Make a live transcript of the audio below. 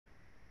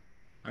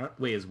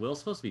Wait, is Will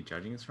supposed to be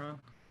judging us wrong?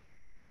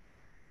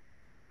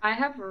 I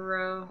have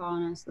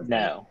Rohan as the third.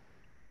 No.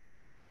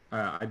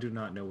 I do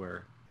not know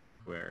where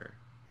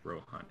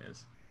Rohan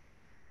is.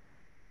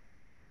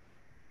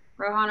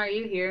 Rohan, are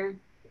you here?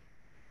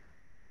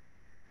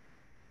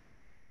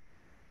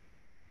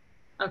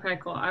 Okay,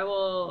 cool. I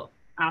will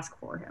ask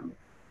for him.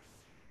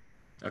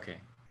 Okay.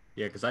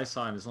 Yeah, because I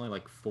saw him. There's only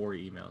like 4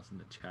 emails in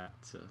the chat,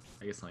 so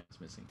I guess something's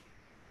missing.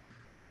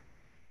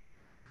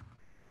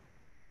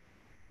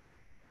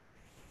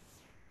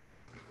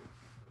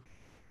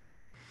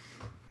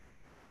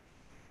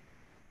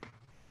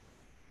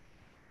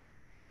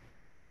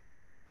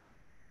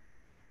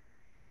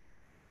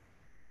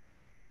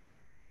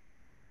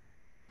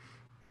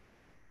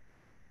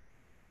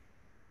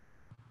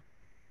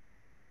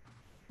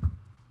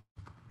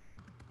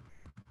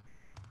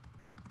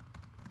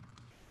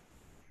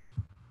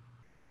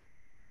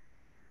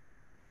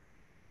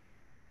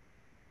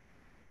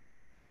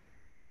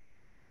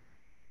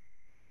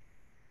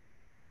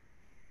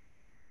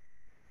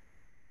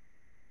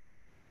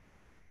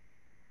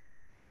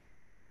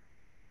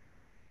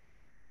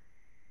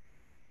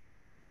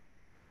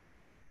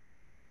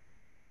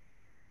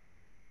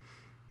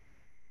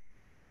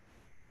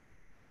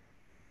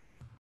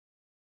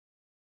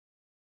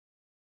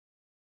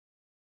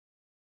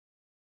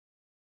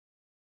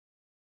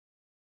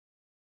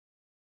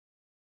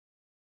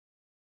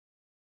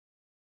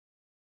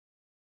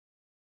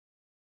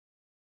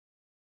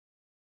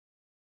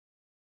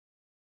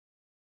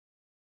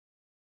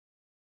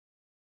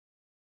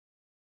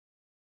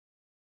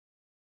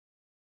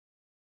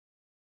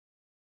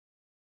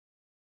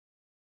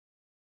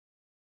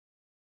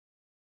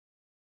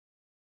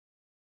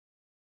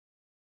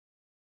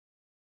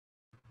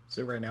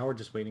 So right now we're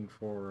just waiting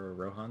for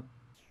Rohan?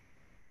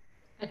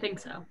 I think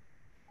so.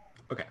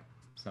 Okay,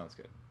 sounds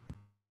good.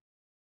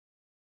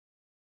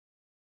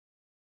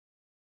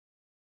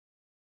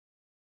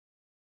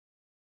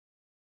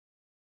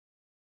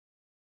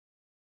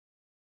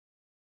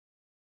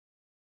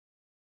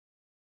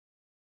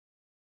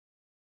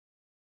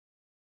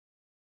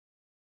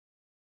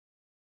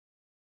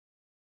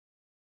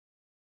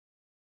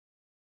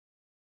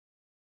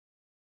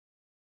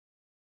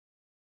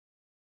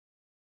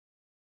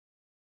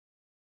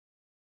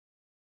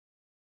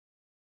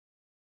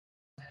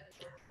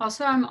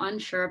 Also, I'm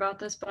unsure about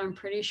this, but I'm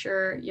pretty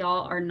sure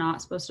y'all are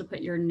not supposed to put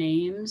your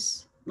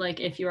names. Like,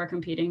 if you are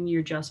competing,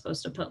 you're just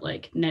supposed to put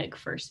like Nick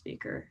first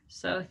speaker.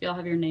 So if y'all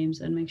have your names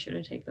in, make sure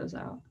to take those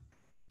out.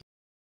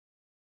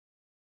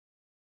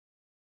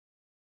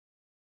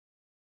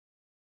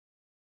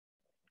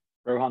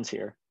 Rohan's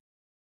here.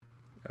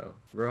 Oh,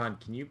 Rohan,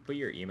 can you put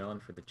your email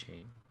in for the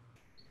chain?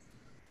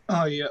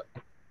 Oh, yeah.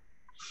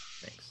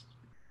 Thanks.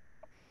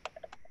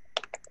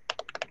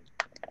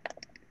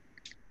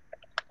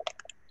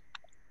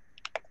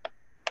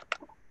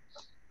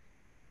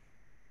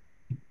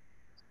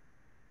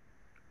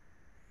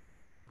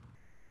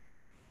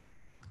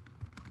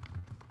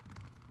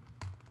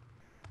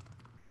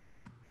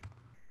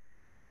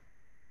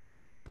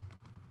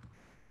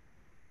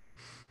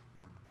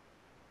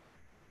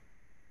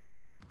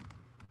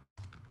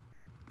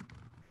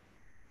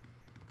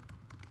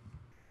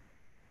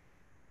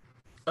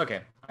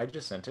 Okay, I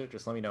just sent it.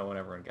 Just let me know when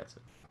everyone gets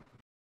it.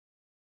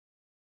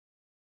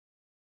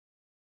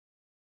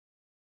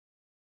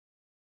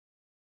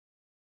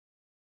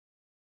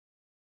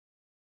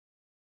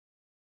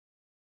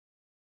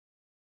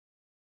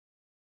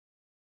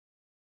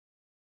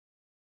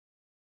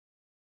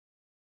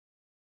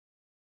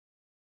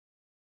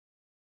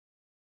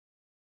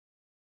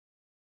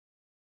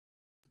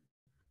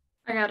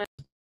 I got it.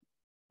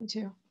 Me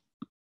too.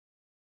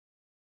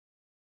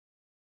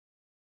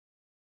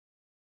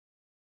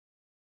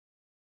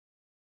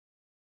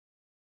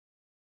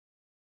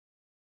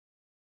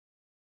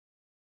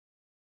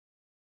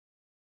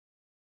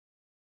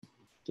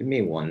 Give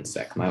me 1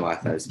 sec. My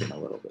Wi-Fi has been a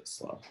little bit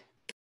slow.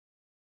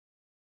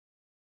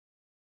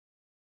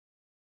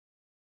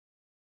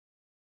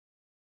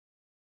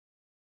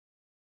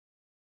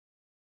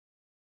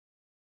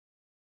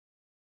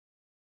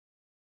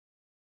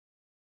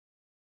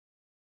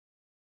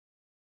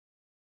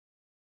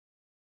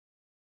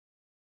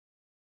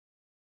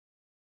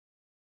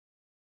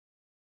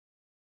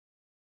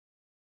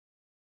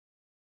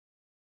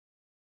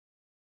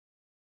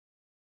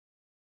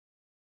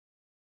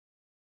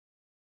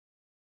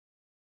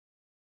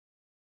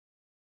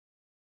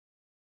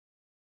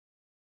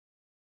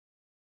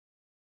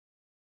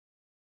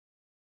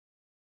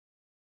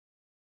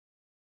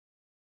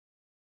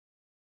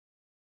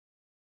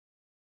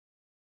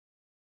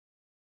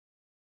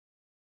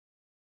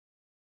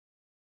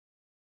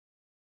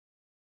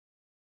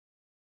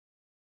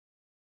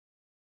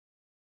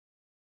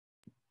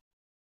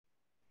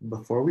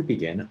 Before we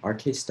begin, our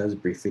case does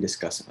briefly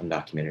discuss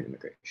undocumented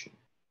immigration.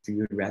 If you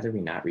would rather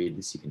we not read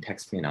this, you can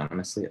text me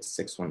anonymously at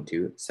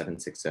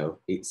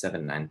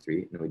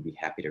 612-760-8793, and we'd be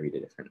happy to read a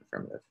different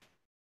affirmative.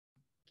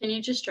 Can you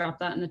just drop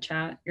that in the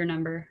chat, your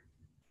number?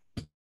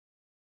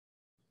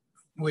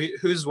 Wait,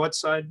 who's what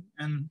side?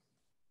 And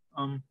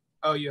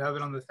Oh, you have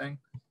it on the thing?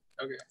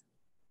 Okay.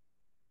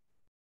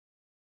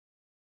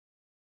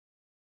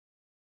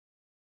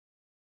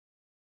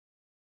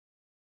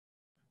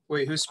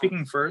 Wait, who's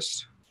speaking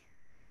first?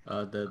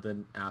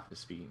 The app is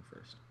speaking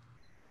first.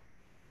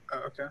 Oh,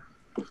 okay.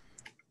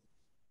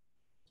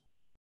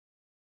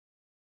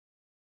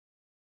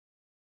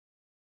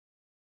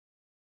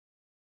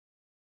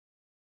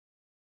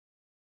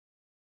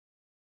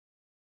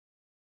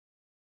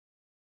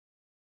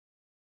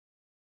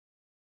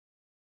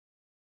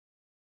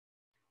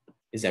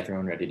 Is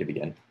everyone ready to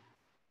begin?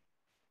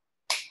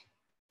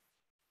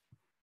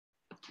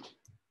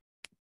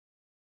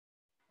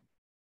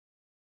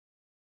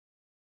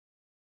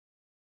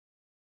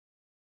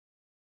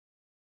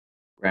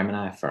 Graham and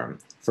I affirm.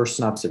 First,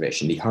 an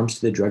observation. The harms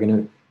to the drug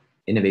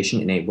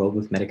innovation in a world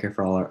with Medicare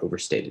for all are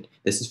overstated.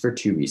 This is for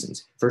two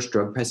reasons. First,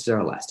 drug prices are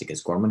elastic.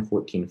 As Gorman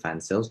 14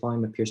 finds, sales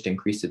volume appears to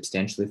increase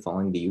substantially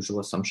following the usual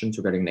assumptions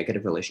regarding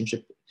negative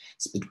relationships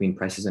between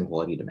prices and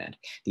quality demand.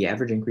 The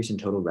average increase in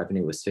total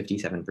revenue was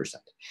 57%.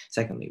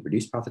 Secondly,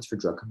 reduced profits for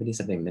drug companies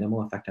have a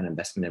minimal effect on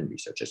investment in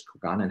research. As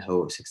Kurgan and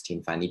Ho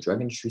 16 find, the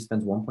drug industry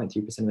spends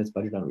 1.3% of its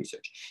budget on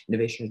research.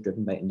 Innovation is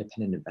driven by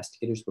independent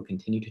investigators who will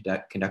continue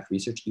to conduct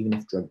research even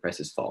if drug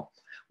prices fall.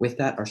 With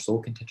that, our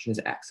sole contention is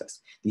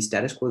access. The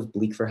status quo is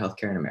bleak for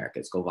healthcare in America.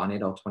 As Golvani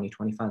et al.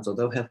 2020 finds,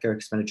 although healthcare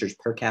expenditures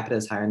per capita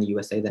is higher in the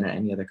USA than in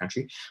any other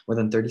country, more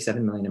than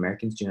 37 million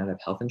Americans do not have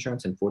health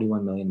insurance and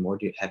 41 million more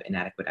do have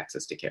inadequate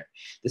access to care.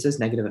 This has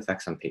negative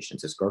effects on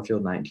patients. As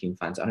Garfield 19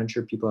 finds,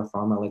 uninsured people are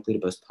far more likely to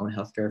postpone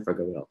healthcare or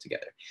forgo it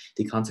altogether.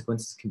 The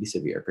consequences can be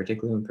severe,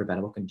 particularly when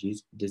preventable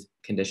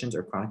conditions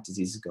or chronic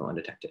diseases go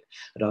undetected.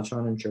 Adults are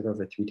uninsured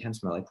over 3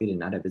 times more likely to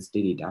not have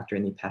visited a doctor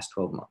in the past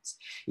 12 months.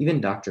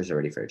 Even doctors are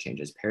ready for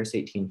changes. Paris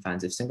 18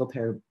 finds, if single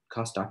payer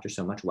costs doctors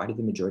so much, why do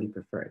the majority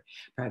prefer it?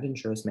 Private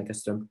insurers make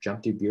us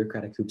jump through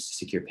bureaucratic hoops to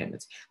secure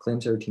payments.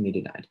 Claims are routinely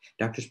denied.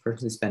 Doctors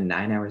personally spend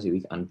 9 hours a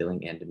week on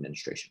billing and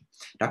administration.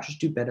 Doctors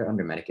do better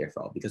under Medicare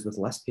for all because with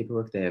less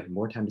paperwork, they have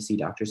more time to see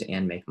doctors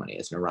and make money.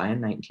 As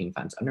Narayan 19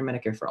 finds, under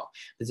Medicare for all,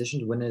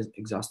 physicians wouldn't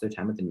exhaust their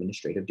time with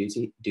administrative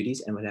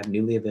duties and would have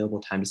newly available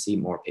time to see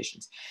more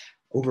patients.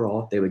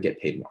 Overall, they would get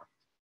paid more.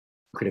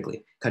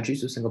 Critically,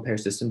 countries with single-payer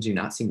systems do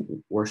not see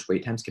worse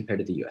wait times compared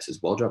to the US.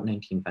 As Waldrop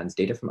 19 finds,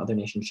 data from other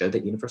nations show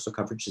that universal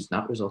coverage does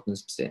not result in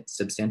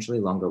substantially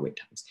longer wait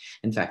times.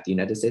 In fact, the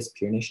United States'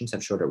 peer nations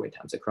have shorter wait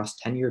times. Across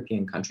 10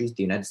 European countries,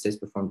 the United States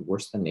performed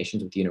worse than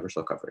nations with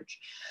universal coverage.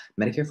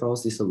 Medicare for all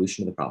is the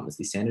solution to the problem. As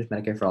the Sanders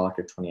Medicare for All Act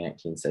of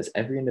 2019 says,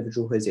 every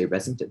individual who is a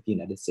resident of the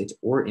United States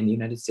or in the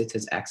United States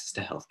has access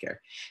to health care.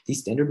 The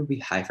standard would be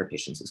high for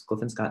patients. As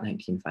Cliff and Scott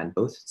 19 find,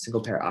 both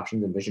single-payer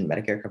options envision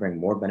Medicare covering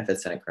more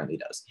benefits than it currently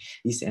does.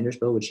 The Sanders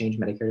bill would change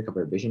Medicare to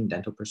cover vision,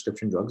 dental,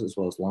 prescription drugs, as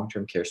well as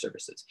long-term care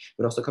services. It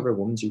would also cover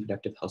women's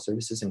reproductive health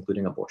services,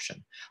 including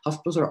abortion.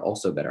 Hospitals are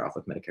also better off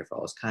with Medicare for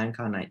all. As Kai and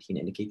Con 19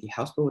 indicate, the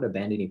House bill would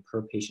abandon a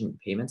per-patient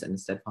payments and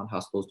instead fund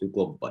hospitals through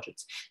global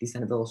budgets. The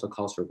Senate bill also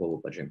calls for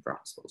global budgeting for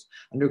hospitals.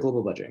 Under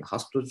global budgeting,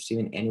 hospitals receive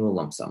an annual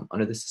lump sum.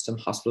 Under the system,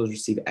 hospitals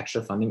receive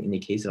extra funding in the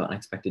case of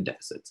unexpected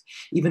deficits.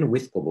 Even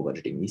with global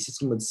budgeting, the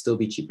system would still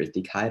be cheaper.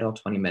 The Kai et al.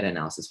 20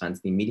 meta-analysis finds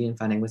the median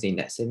finding was a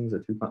net savings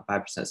of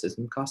 3.5%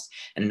 system costs,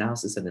 and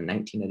analysis of the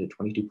 19 out of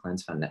 22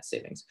 plans found net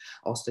savings.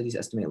 All studies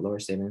estimate lower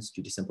savings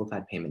due to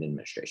simplified payment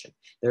administration.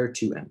 There are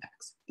two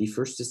impacts. The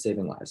first is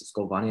saving lives. As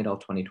Golvani et al.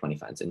 2020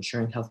 finds,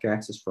 ensuring healthcare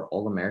access for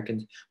all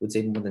Americans would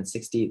save more than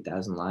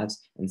 68,000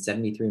 lives and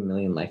 73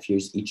 million life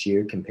years each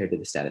year compared to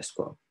the status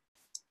quo.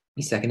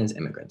 The second is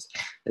immigrants.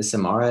 As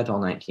Samara et al.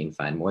 19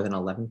 find, more than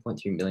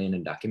 11.3 million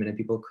undocumented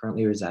people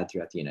currently reside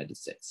throughout the United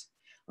States.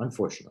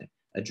 Unfortunately,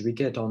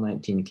 Adrika et al.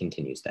 19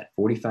 continues that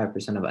 45%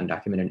 of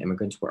undocumented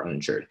immigrants were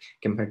uninsured,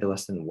 compared to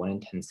less than 1 in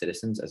 10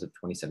 citizens as of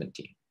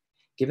 2017.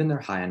 Given their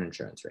high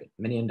uninsurance rate,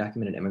 many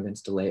undocumented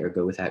immigrants delay or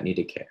go without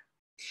needed care.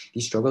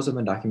 These struggles of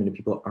undocumented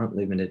people aren't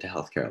limited to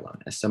healthcare alone.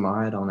 As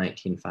Samara et al.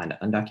 19 find,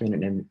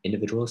 undocumented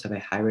individuals have a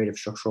high rate of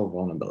structural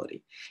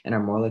vulnerability and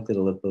are more likely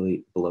to live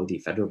below the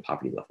federal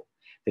poverty level,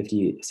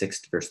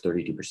 56 versus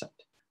 32%.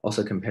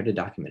 Also, compared to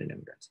documented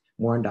immigrants,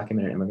 more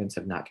undocumented immigrants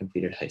have not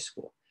completed high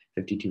school,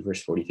 52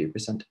 versus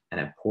 43%, and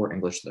have poor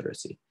English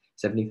literacy,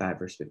 75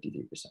 versus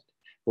 53%.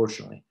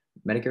 Fortunately,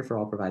 Medicare for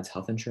All provides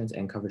health insurance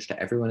and coverage to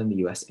everyone in the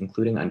US,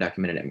 including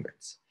undocumented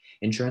immigrants.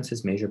 Insurance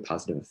has major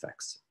positive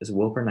effects. As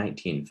Wilper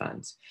 19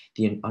 finds,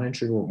 the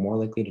uninsured were more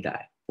likely to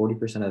die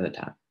 40% of the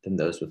time than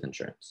those with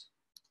insurance.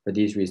 For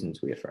these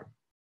reasons, we affirm.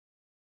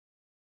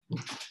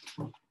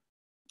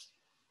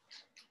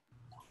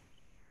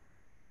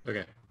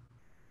 Okay.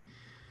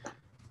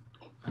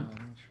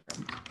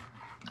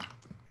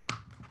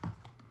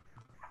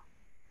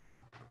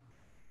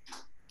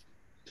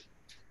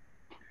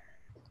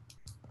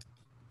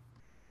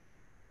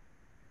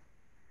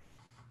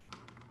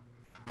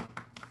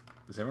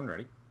 Is everyone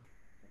ready?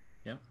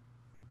 Yeah?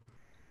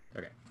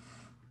 Okay.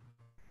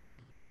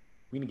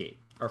 We negate.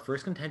 Our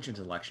first contention is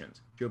elections.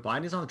 Joe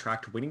Biden is on the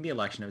track to winning the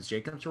election as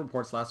Jacobs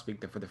reports last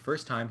week that for the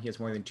first time he has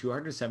more than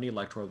 270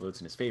 electoral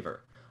votes in his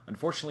favor.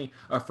 Unfortunately,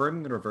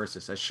 affirming the reverse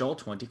is, as Shull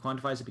 20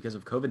 quantifies it because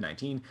of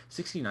COVID-19,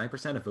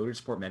 69% of voters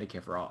support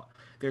Medicare for all.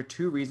 There are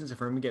two reasons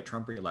affirming get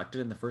Trump reelected,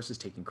 and the first is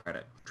taking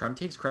credit. Trump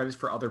takes credit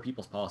for other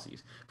people's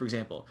policies. For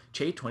example,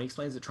 Che 20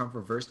 explains that Trump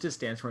reversed his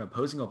stance from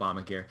opposing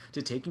Obamacare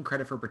to taking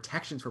credit for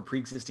protections for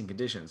pre-existing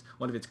conditions,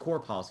 one of its core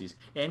policies,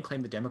 and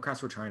claimed the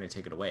Democrats were trying to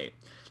take it away.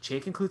 Che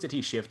concludes that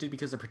he shifted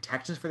because the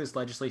protections for this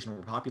legislation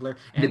were popular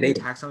and the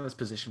attacks on this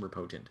position were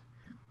potent.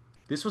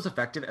 This was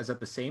effective as at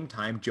the same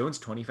time, Jones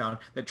 20 found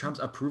that Trump's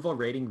approval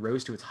rating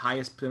rose to its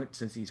highest point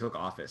since he took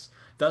office.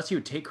 Thus, he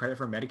would take credit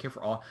for Medicare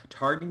for All,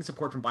 targeting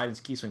support from Biden's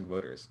key swing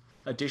voters.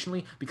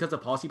 Additionally, because the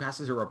policy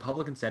passes a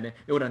Republican Senate,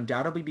 it would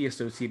undoubtedly be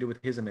associated with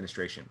his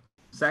administration.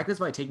 Second is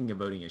by taking a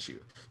voting issue.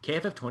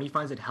 KFF 20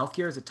 finds that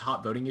healthcare is a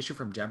top voting issue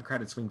from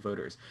Democrat and swing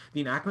voters.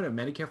 The enactment of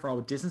Medicare for All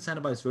would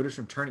disincentivize voters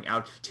from turning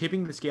out,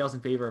 tipping the scales in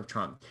favor of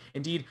Trump.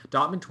 Indeed,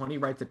 Dotman 20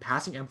 writes that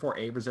passing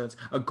M4A represents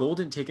a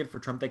golden ticket for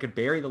Trump that could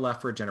bury the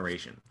left for a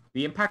generation.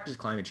 The impact is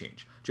climate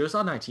change.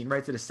 Josal 19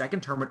 writes that a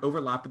second term would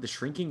overlap with the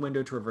shrinking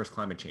window to reverse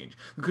climate change,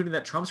 concluding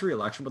that Trump's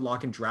re-election would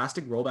lock in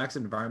drastic rollbacks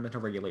of environmental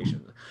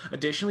regulations.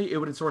 Additionally, it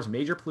would enforce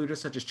major polluters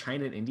such as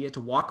China and India to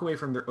walk away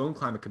from their own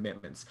climate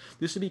commitments.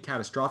 This would be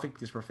catastrophic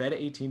because Profeta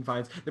 18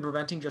 finds that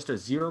preventing just a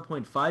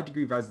 0.5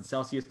 degree rise in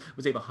Celsius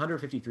would save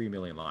 153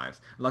 million lives.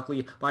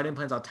 Luckily, Biden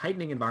plans on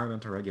tightening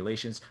environmental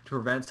regulations to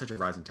prevent such a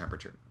rise in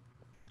temperature.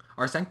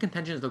 Our second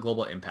contention is the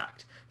global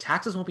impact.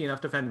 Taxes won't be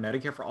enough to fund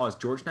Medicare for All, as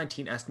George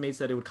 19 estimates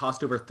that it would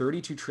cost over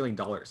 $32 trillion.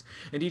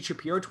 Indeed,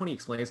 Shapiro 20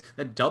 explains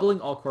that doubling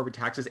all corporate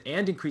taxes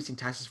and increasing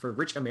taxes for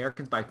rich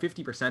Americans by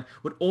 50%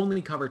 would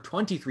only cover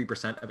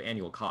 23% of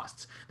annual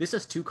costs. This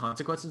has two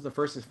consequences. The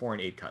first is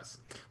foreign aid cuts.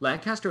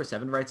 Lancaster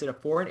 07 writes that if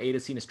foreign aid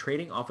is seen as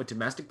trading off with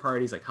domestic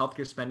priorities like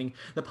healthcare spending,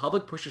 the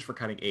public pushes for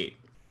cutting aid.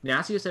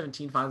 Nasio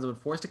 17 finds that when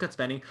forced to cut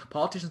spending,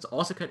 politicians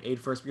also cut aid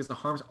first because the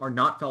harms are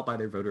not felt by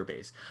their voter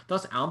base.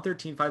 Thus, Alm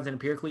 13 finds that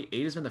empirically,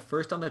 aid has been the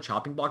first on the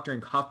chopping block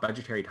during tough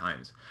budgetary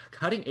times.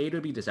 Cutting aid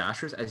would be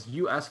disastrous, as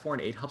U.S. foreign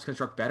aid helps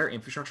construct better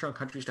infrastructure on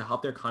countries to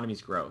help their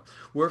economies grow.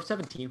 Werf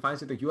 17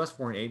 finds that the U.S.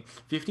 foreign aid,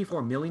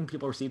 54 million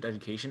people received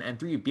education, and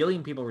 3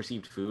 billion people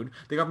received food.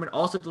 The government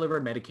also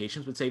delivered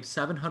medications which saved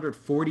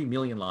 740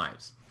 million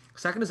lives.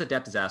 Second is a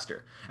debt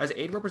disaster. As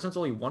aid represents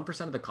only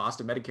 1% of the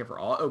cost of Medicare for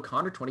All,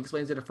 O'Connor 20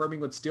 explains that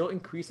affirming would still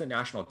increase the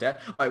national debt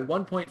by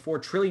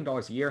 $1.4 trillion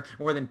a year,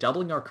 more than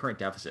doubling our current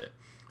deficit.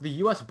 The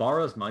U.S.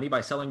 borrows money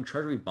by selling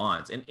treasury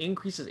bonds and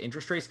increases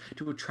interest rates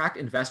to attract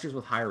investors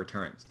with higher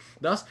returns.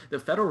 Thus, the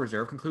Federal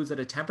Reserve concludes that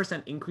a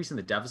 10% increase in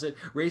the deficit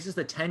raises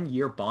the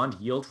 10-year bond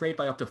yield rate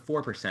by up to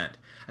 4%.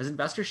 As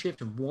investors shift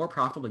to more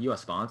profitable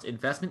U.S. bonds,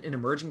 investment in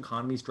emerging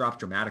economies drops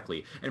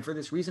dramatically, and for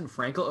this reason,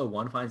 Frankel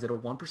 01 finds that a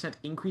 1%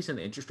 increase in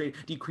the interest rate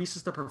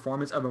decreases the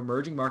performance of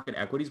emerging market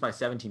equities by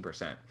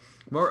 17%.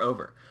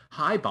 Moreover,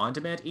 high bond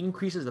demand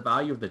increases the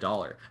value of the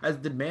dollar. As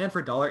the demand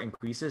for dollar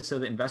increases so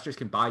that investors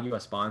can buy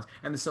U.S. bonds,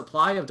 and the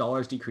supply of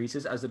dollars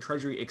decreases as the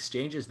Treasury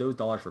exchanges those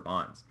dollars for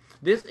bonds.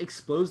 This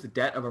explodes the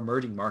debt of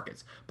emerging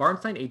markets.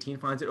 Barnstein 18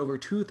 finds that over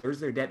 2/3 of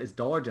their debt is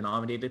dollar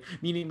denominated,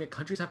 meaning that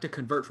countries have to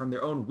convert from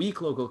their own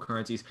weak local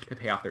currencies to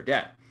pay off their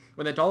debt.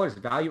 When the dollar's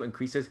value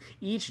increases,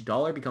 each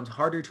dollar becomes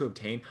harder to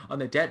obtain,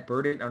 and the debt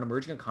burden on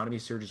emerging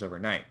economies surges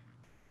overnight.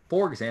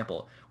 For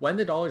example, when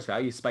the dollar's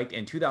value spiked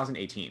in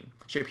 2018,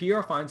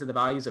 Shapiro finds that the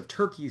values of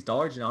Turkey's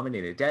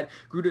dollar-denominated debt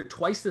grew to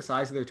twice the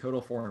size of their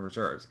total foreign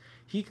reserves.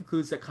 He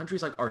concludes that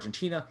countries like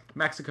Argentina,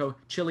 Mexico,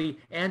 Chile,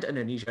 and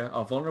Indonesia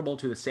are vulnerable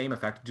to the same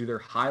effect due to their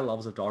high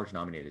levels of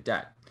dollar-denominated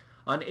debt.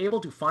 Unable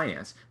to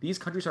finance, these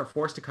countries are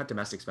forced to cut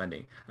domestic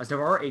spending. As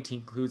Navarro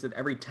 18 concludes that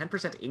every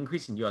 10%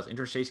 increase in U.S.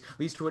 interest rates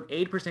leads to an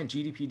 8%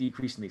 GDP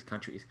decrease in these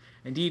countries.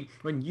 Indeed,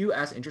 when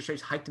U.S. interest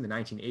rates hiked in the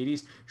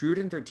 1980s,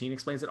 Druden 13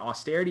 explains that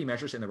austerity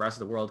measures in the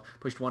rest of the world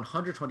pushed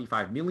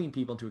 125 million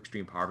people into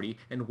extreme poverty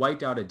and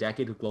wiped out a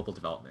decade of global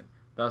development.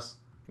 Thus,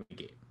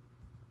 Wingate.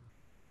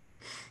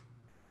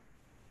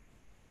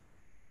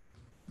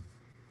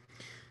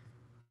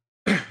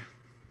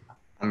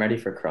 I'm ready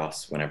for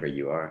cross whenever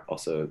you are.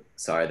 Also,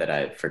 sorry that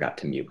I forgot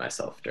to mute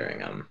myself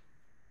during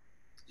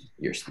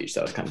your speech.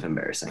 That was kind of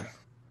embarrassing.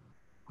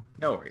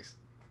 No worries.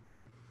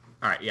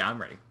 All right, yeah,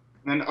 I'm ready.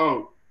 And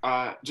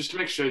just to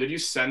make sure, did you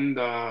send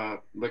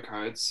the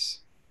cards?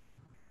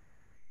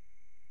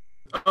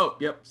 Oh,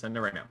 yep, send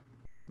it right now.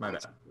 My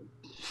bad.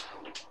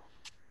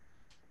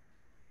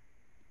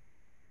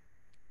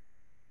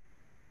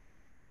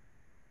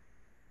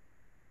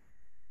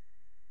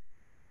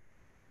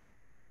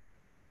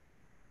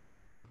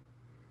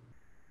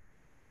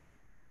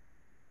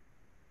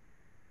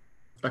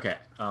 Okay,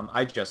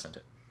 I just sent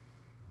it.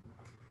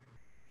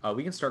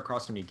 We can start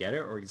cross when you get it,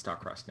 or we can start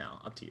cross now.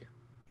 Up to you.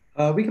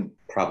 We could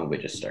probably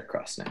just start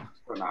cross now.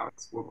 For now,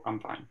 I'm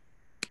fine.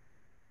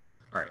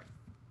 All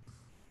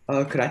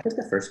right. Could I take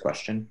the first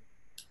question?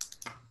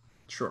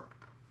 Sure.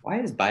 Why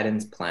is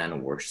Biden's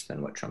plan worse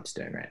than what Trump's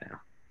doing right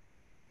now?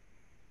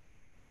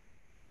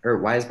 Or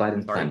why is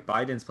Biden's plan?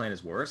 Biden's plan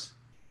is worse?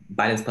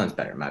 Biden's plan's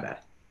better, my bad.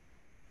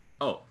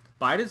 Oh,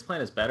 Biden's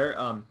plan is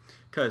better.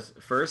 Because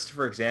first,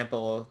 for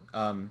example,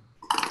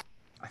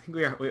 I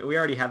think we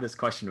already had this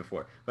question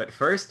before. But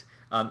first,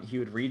 he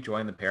would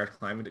rejoin the Paris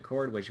Climate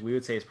Accord, which we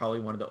would say is probably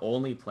one of the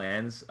only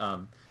plans,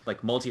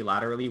 like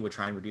multilaterally, would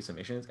try and reduce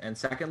emissions. And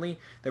secondly,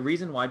 the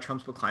reason why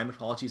Trump's climate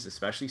policy is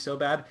especially so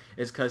bad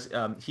is because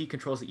he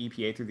controls the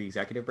EPA through the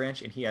executive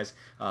branch, and he has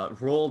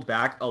rolled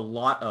back a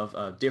lot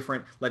of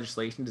different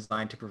legislation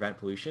designed to prevent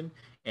pollution.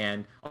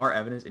 And our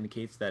evidence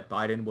indicates that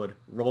Biden would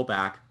roll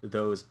back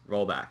those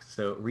rollbacks,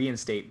 so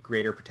reinstate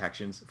greater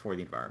protections for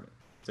the environment.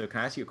 So can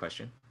I ask you a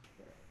question?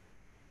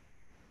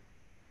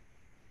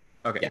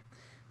 Okay. Yeah.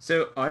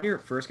 So on your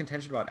first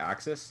contention about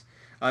access,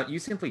 you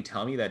simply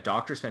tell me that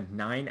doctors spend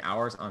 9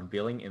 hours on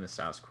billing in the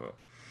status quo.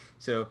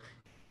 So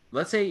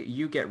let's say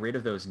you get rid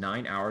of those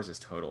 9 hours as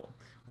total.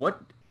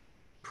 What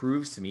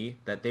proves to me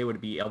that they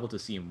would be able to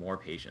see more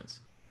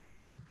patients?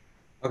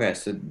 Okay,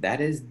 so that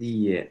is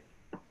the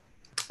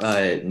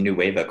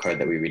Nueva card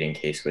that we read in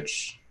case,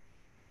 which,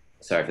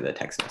 sorry for the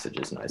text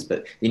messages noise,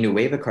 but the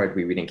Nueva card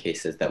we read in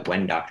case says that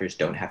when doctors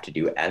don't have to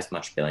do as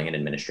much billing and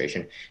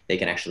administration, they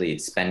can actually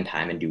spend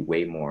time and do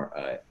way more,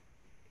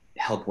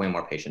 help way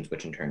more patients,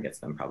 which in turn gets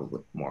them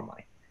probably more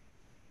money.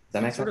 Does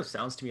that make sense? Sort of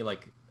sounds to me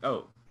like,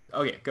 oh,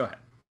 okay, go ahead.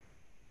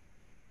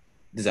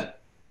 Does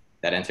that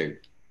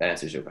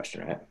answers your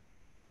question, right?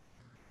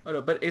 Oh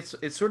no, but it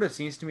sort of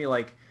seems to me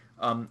like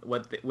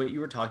what you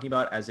were talking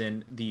about, as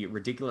in the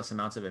ridiculous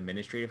amounts of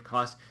administrative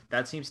costs,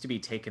 that seems to be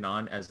taken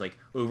on as like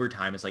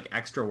overtime, as like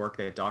extra work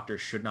that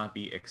doctors should not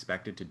be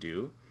expected to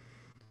do.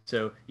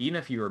 So even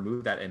if you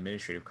remove that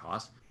administrative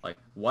cost, like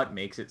what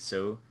makes it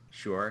so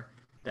sure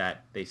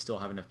that they still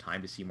have enough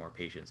time to see more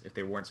patients if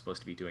they weren't supposed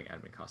to be doing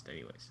admin cost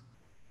anyways?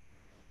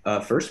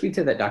 First, we'd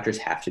say that doctors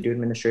have to do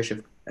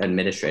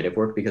administrative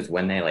work because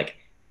when they like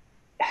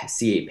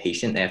see a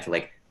patient, they have to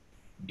like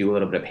do a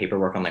little bit of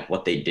paperwork on like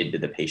what they did to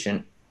the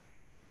patient.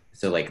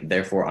 So like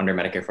therefore under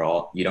Medicare for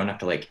All, you don't have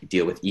to like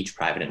deal with each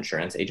private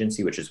insurance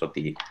agency, which is what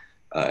the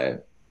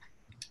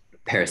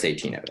Paris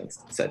 18 evidence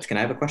says. Can I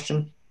have a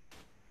question?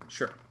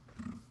 Sure.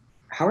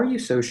 How are you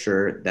so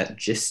sure that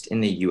just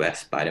in the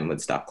US Biden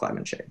would stop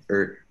climate change?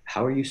 Or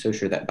how are you so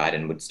sure that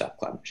Biden would stop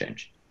climate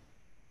change?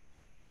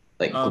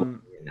 Like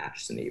globally, not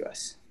just in the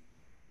US.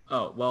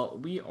 Oh, well,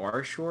 we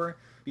are sure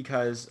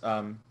because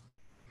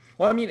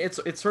well, I mean, it's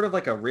sort of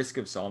like a risk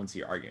of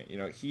solvency argument. You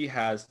know, he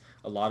has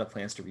a lot of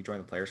plans to rejoin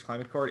the Players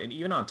Climate Accord, and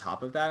even on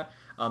top of that,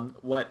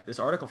 what this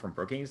article from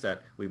Brookings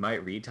that we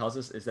might read tells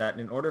us is that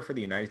in order for the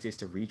United States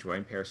to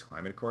rejoin Paris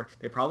Climate Accord,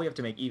 they probably have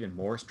to make even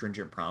more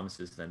stringent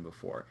promises than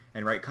before.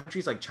 And right,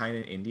 countries like China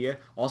and India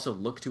also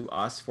look to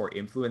us for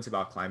influence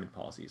about climate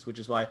policies, which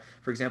is why,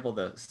 for example,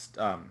 the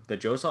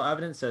JOSAL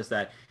evidence says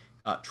that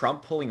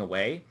Trump pulling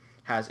away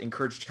has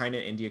encouraged China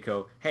and India to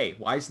go, hey,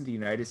 why isn't the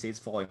United States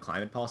following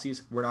climate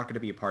policies? We're not going to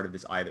be a part of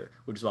this either,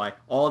 which is why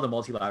all the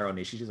multilateral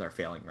initiatives are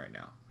failing right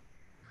now.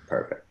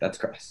 Perfect. That's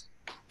Chris.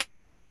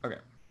 Okay.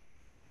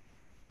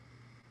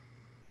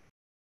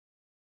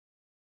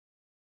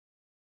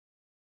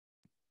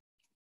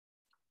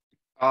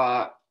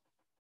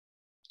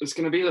 It's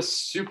going to be a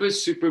super,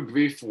 super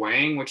brief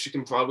weighing, which you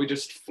can probably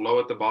just flow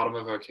at the bottom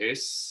of our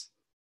case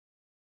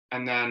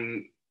and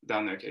then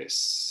down their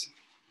case.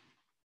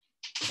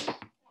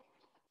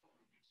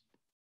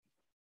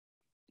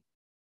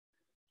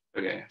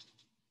 Okay.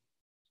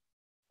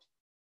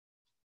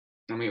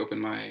 Let me open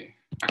my,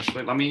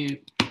 actually, let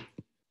me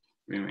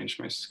rearrange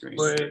my screen.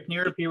 Wait, can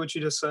you repeat what you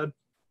just said?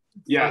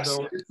 Yes,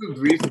 it's a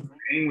brief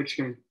thing which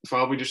can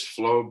probably just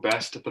flow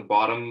best at the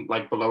bottom,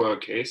 like below our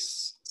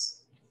case,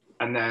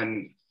 and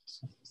then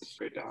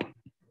straight down.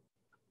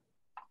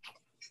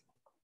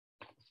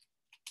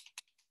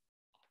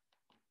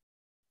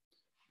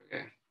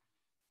 Okay.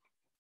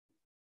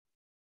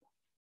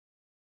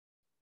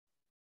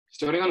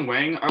 Starting on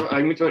weighing, our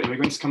argument about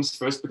immigrants comes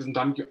first because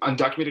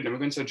undocumented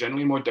immigrants are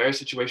generally more dire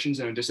situations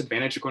and a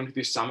disadvantage according to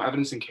the some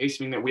evidence in case,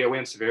 meaning that we are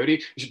weighing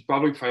severity. You should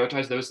probably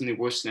prioritize those in the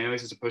worst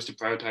scenarios as opposed to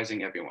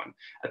prioritizing everyone.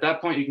 At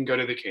that point, you can go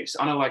to the case.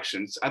 On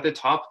elections, at the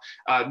top,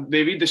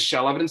 they read the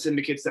Shell evidence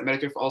indicates that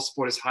Medicare for All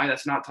support is high.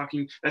 That's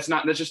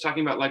just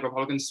talking about like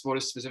Republican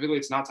supporters specifically.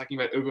 It's not talking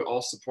about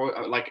overall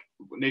support like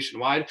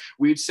nationwide.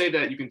 We'd say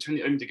that you can turn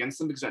the argument against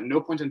them because at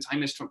no point in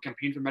time has Trump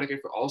campaigned for Medicare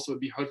for All, so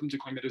it'd be hard for him to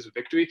claim it as a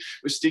victory.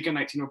 With Stika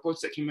 19 reports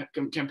that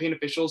campaign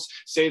officials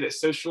say that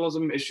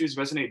socialism issues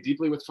resonate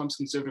deeply with Trump's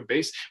conservative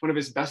base. One of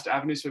his best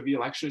avenues for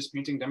re-election is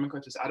painting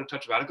Democrats as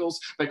out-of-touch radicals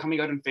by coming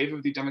out in favor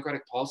of the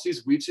Democratic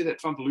policies. We'd say that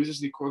Trump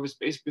loses the core of his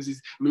base because he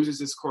loses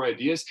his core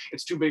ideas.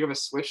 It's too big of a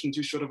switch and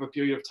too short of a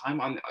period of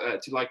time on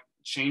to like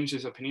change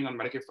his opinion on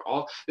Medicare for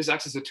All. This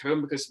acts as a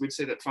term because we'd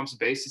say that Trump's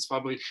base is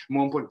probably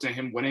more important to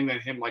him winning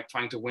than him like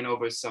trying to win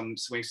over some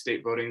swing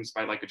state votings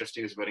by like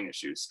adjusting his voting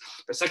issues.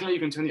 But secondly, you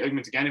can turn the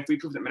argument again. If we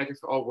prove that Medicare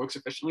for All works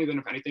efficiently, then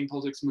if anything,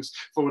 politics moves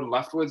forward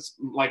leftwards,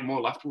 like more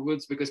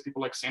leftwards, because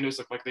people like Sanders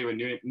look like they were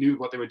knew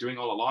what they were doing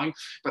all along.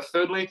 But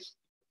thirdly,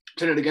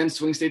 Turn it again,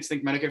 swing states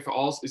think Medicare for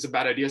all is a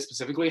bad idea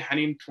specifically.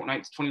 Henning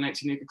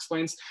 2019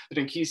 explains that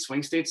in key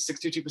swing states,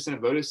 62% of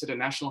voters said a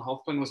national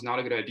health plan was not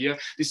a good idea.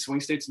 These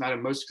swing states matter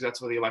most because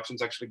that's where the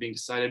election's actually being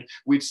decided.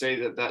 We'd say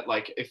that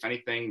like, if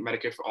anything,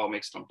 Medicare for all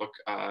makes Trump look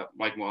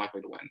like more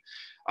likely to win.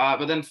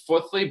 But then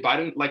fourthly,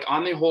 Biden, like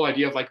on the whole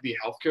idea of like the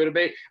healthcare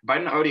debate,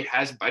 Biden already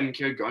has Biden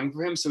care going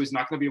for him. So he's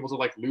not going to be able to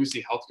like lose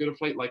the healthcare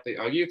plate like they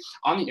argue.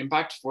 On the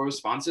impact for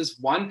responses,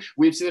 one,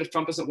 we've seen that if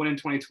Trump doesn't win in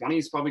 2020,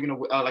 he's probably going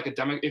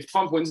to, if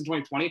Trump wins in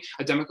 2020,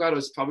 a Democrat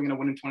is probably going to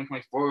win in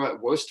 2024, or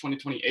at worst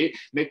 2028,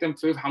 make them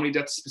prove how many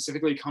deaths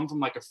specifically come from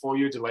like a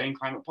 4-year delay in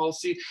climate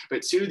policy.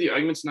 But two, the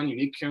argument's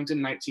non-unique.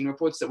 Carrington 19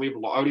 reports that we've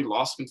already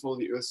lost control of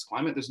the Earth's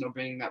climate. There's no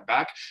bringing that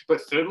back.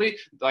 But thirdly,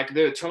 like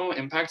the terminal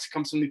impact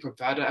comes from the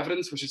provider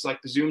evidence, which is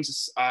like the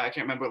Zooms, I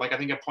can't remember, like I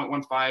think a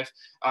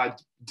 0.15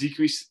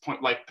 decrease,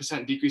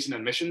 percent decrease in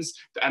emissions.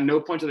 At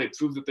no point do they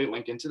prove that they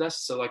link into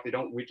this, so like they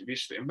don't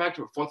reach the impact.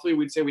 But fourthly,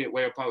 we'd say we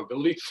weigh a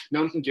probability.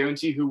 No one can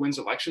guarantee who wins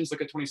elections.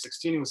 Like at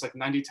 2016, it was like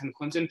 90-10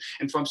 Clinton,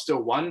 and Trump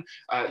still won.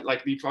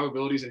 Like the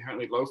probability is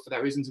inherently low. For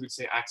that reason, we'd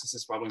say access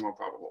is probably more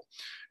probable.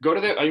 Go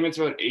to the arguments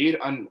about aid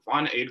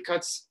on aid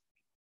cuts.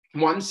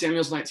 One,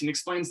 Samuels 19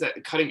 explains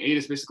that cutting aid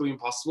is basically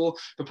impossible.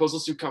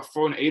 Proposals to cut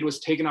foreign aid was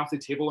taken off the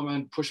table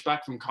amid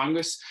pushback from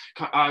Congress.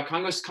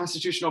 Congress'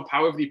 constitutional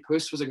power of the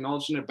purse was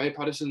acknowledged in a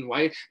bipartisan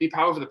way. The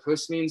power of the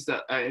purse means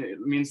that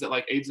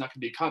like aid's not going to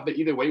be cut. But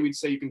either way, we'd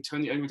say you can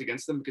turn the argument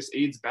against them because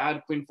aid's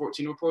bad. Queen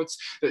 14 reports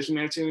that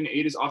humanitarian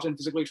aid is often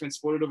physically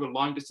transported over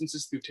long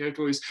distances through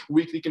territories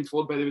weakly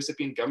controlled by the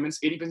recipient governments.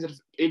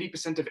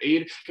 80% of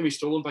aid can be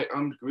stolen by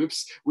armed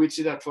groups. We'd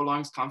see that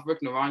prolongs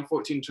conflict. Naran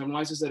 14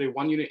 terminalizes that a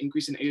 1-unit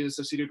increase in aid is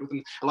associated with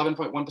an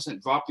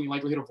 11.1% drop in the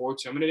likelihood of war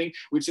terminating.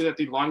 We'd say that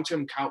the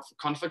long-term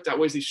conflict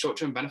outweighs these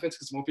short-term benefits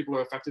because more people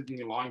are affected in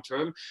the long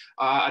term.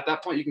 At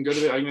that point, you can go to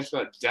the arguments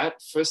about debt.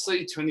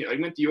 Firstly, turn the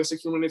argument, the U.S.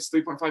 accumulates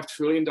 $3.5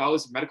 trillion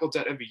of medical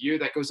debt every year.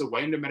 That goes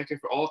away into Medicare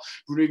for all.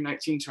 Brooding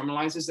 19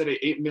 terminalizes that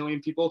 8 million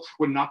people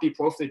would not be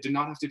poor if they did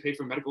not have to pay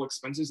for medical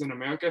expenses in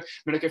America.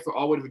 Medicare for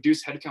all would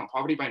reduce headcount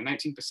poverty by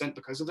 19%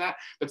 because of that.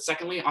 But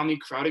secondly, on the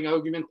crowded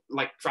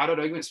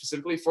argument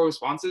specifically for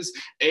responses,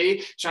 A,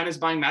 China's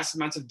buying massive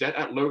amounts of debt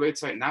at low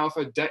rates right now. If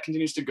our debt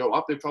continues to go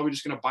up, they're probably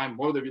just going to buy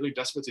more. They're really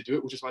desperate to do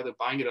it, which is why they're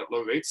buying it at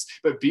low rates.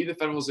 But B, the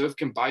Federal Reserve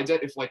can buy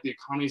debt if like the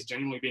economy is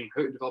genuinely being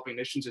hurt, developing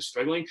nations are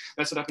struggling.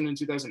 That's what happened in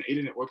 2008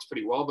 and it works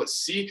pretty well. But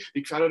C,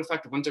 the crowded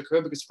effect won't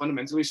occur because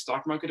fundamentally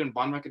stock market and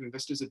bond market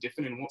investors are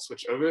different and won't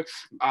switch over.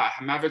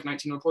 Maverick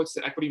 19 reports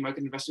that equity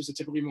market investors are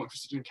typically more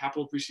interested in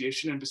capital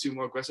appreciation and pursue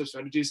more aggressive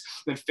strategies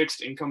than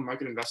fixed income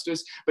market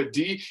investors. But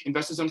D,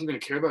 investors don't even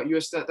care about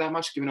US debt that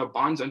much, given how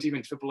bonds aren't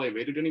even AAA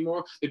rated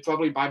anymore. They'd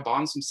probably buy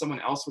bonds from someone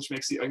else, which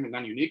makes the argument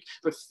non-unique.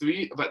 But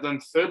then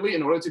thirdly,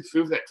 in order to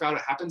prove that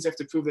crowded happens, they have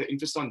to prove that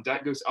interest on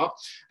debt goes up.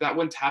 That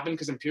wouldn't happen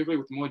because empirically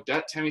with more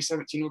debt, Tammy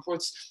 17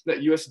 reports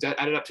that US debt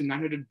added up to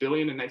 $900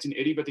 billion in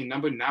 1980, but the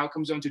number now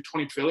comes down to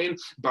 $20 trillion.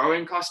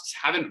 Borrowing costs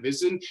haven't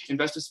risen.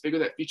 Investors figure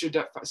that future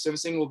debt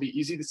servicing will be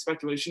easy. The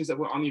speculation is that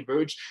we're on the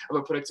verge of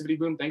a productivity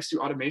boom thanks to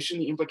automation.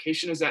 The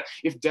implication is that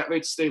if debt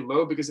rates stay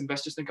low because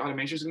investors think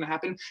automation is going to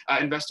happen,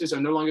 investors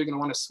are no longer going to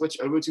want to switch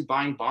over to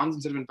buying bonds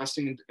instead of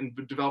investing in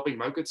developing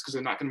markets because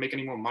they're not going to make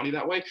any more money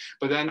that way.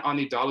 But then on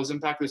the dollar's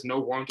impact, there's no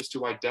warrant as to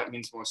why debt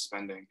means more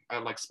spending. I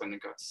like spending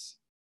cuts.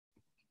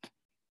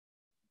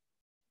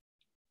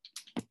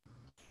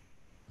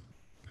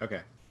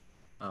 Okay.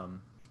 I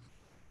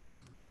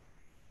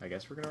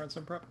guess we're gonna run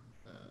some prep.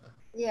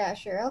 Yeah,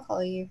 sure. I'll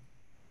call you.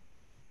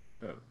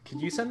 Oh,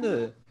 could you send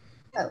the?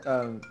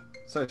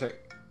 Sorry.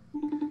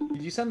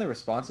 Could you send the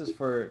responses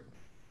for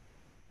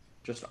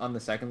just on the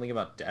second link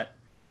about debt?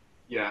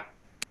 Yeah.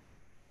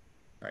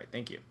 All right.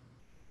 Thank you.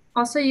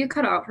 Also, you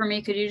cut out for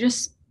me. Could you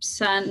just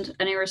send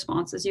any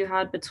responses you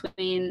had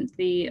between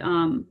the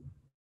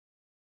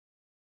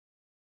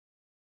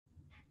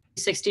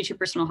 62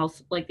 personal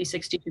health, like the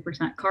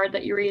 62% card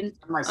that you read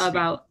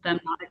about them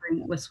not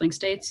agreeing with swing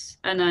states,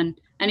 and then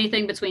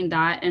anything between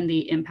that and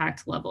the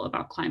impact level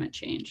about climate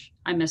change?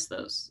 I missed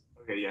those.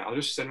 Okay, yeah, I'll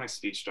just send my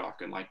speech doc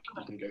and like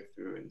you can go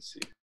through and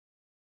see.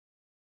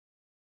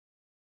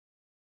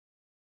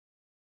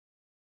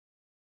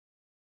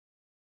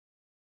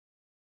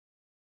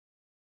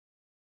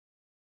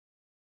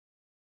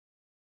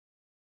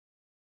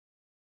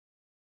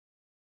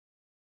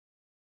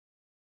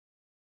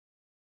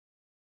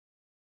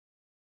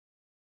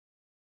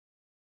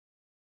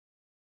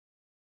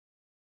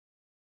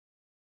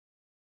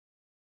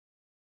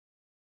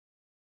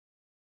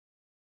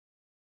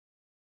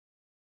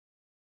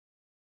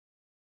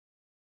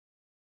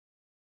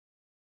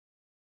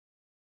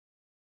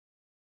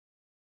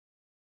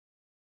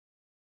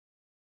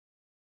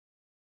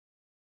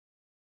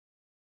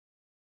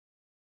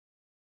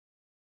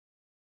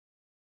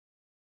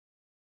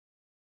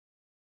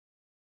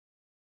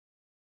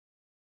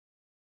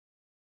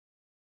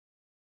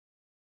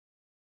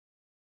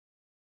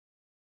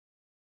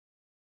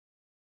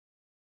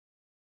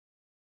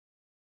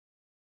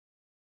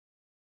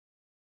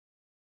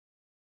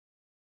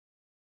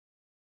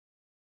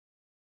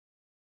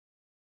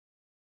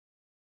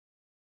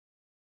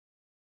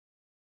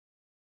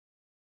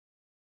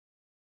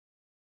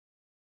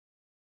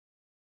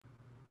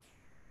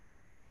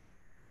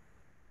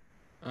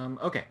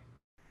 Okay.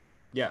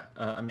 Yeah,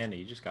 Amanda,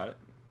 you just got it.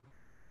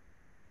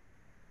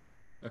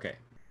 Okay.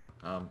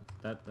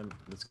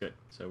 That's good.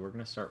 So we're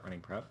gonna start running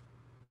prep.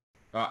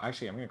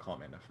 Actually, I'm gonna call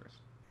Amanda first.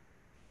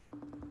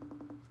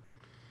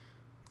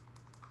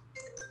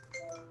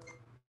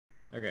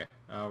 Okay,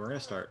 we're gonna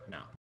start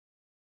now.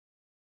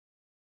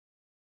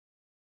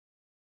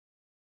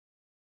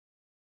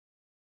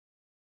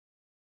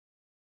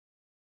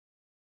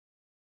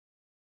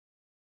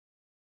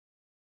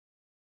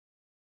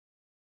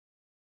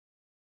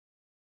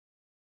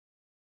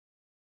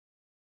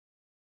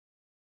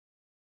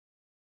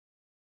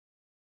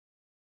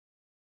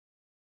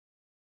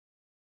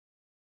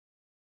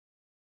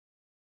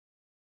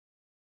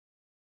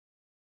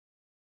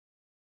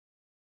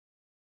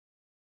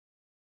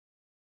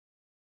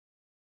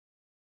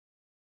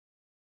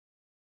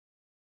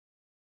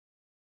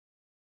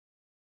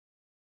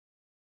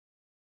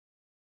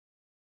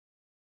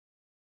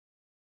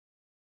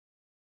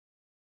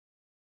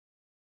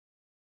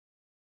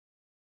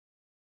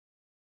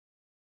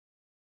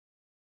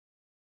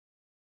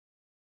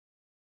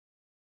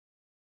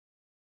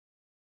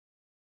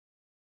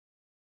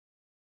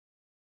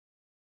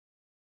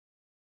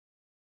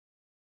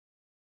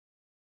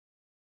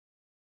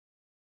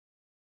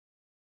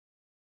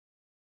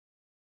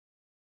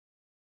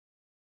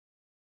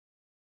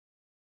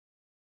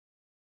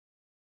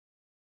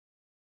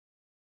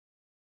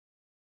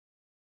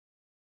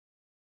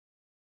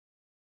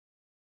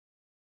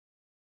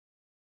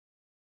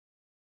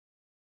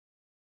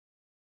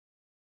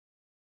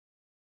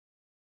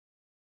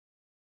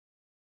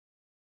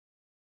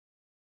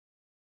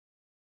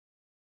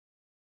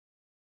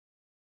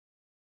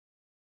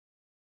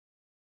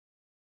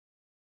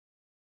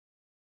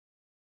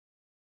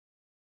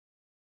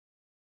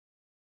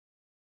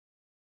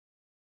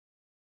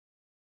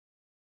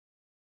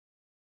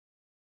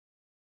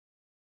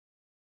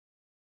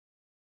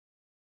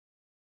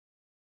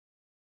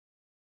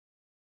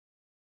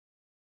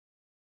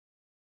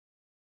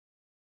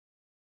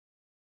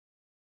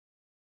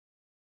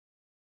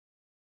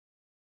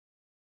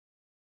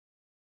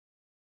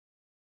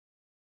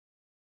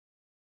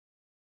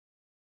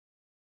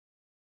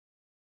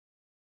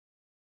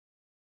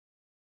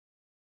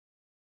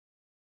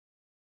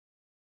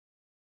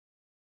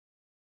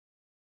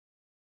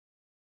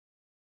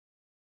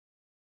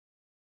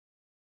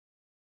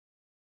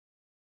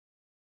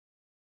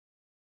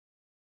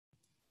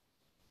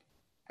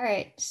 All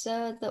right,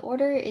 so the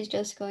order is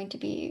just going to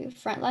be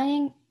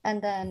frontlining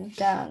and then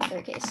down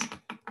their case.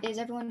 Is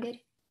everyone good?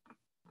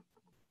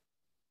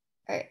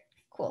 All right,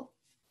 cool.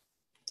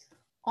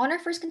 On our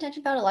first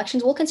contention about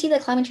elections, we'll concede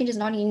that climate change is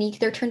not unique.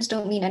 Their turns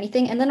don't mean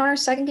anything. And then on our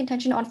second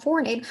contention on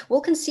foreign aid, we'll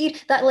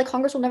concede that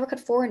Congress will never cut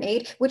foreign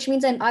aid, which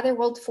means that in either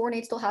world, foreign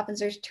aid still happens.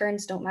 Their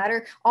turns don't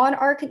matter. On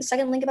our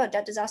second link about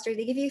debt disaster,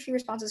 they give you a few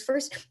responses.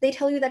 First, they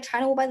tell you that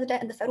China will buy the debt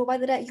and the Fed will buy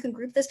the debt. You can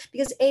group this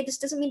because A, this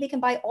doesn't mean they can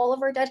buy all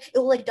of our debt. It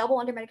will double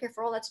under Medicare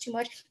for all. That's too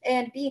much.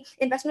 And B,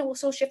 investment will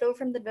still shift over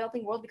from the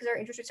developing world because our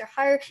interest rates are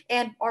higher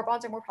and our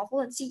bonds are more profitable.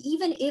 And C,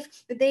 even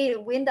if they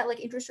win that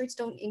interest rates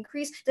don't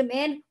increase,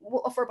 demand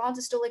for bonds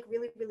is still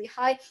really, really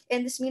high,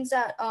 and this means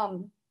that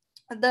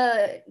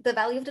the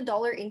value of the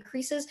dollar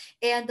increases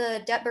and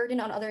the debt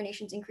burden on other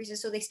nations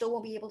increases, so they still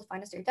won't be able to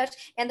finance their debt.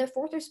 And their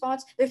third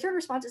response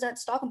is that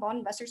stock and bond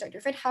investors are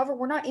different. However,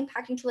 we're not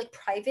impacting to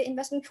private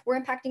investment,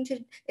 we're impacting to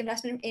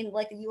investment in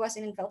the US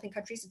and in developing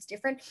countries. It's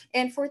different.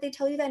 And fourth, they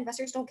tell you that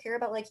investors don't care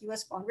about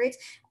US bond rates.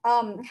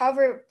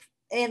 However,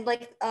 and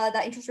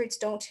that interest rates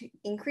don't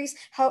increase.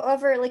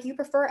 However, you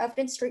prefer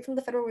evidence straight from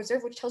the Federal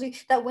Reserve, which tells you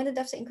that when the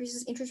deficit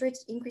increases, interest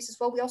rates increase as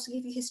well. We also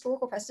give you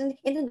historical precedent.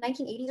 In the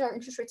 1980s, our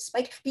interest rates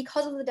spiked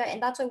because of the debt, and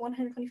that's why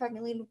 125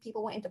 million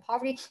people went into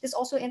poverty. This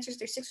also answers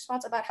their sixth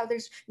response about how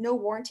there's no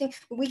warranting.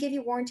 When we give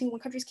you warranting, when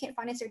countries can't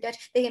finance their debt,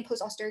 they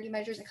impose austerity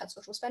measures and cut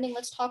social spending.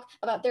 Let's talk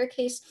about their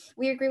case.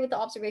 We agree with the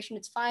observation,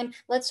 it's fine.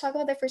 Let's talk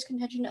about their first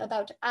contention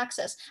about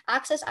access.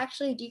 Access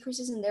actually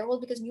decreases in their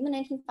world because Newman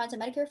 19 finds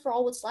that Medicare for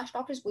all would slash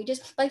doctors'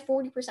 wages by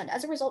 40%.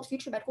 As a result,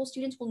 future medical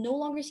students will no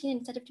longer see an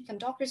incentive to become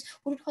doctors,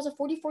 which would cause a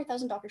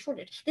 44,000 doctor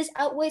shortage. This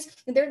outweighs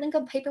their link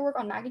of paperwork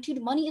on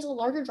magnitude. Money is a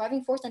larger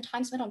driving force than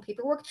time spent on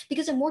paperwork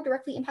because it more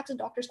directly impacts a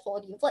doctor's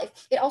quality of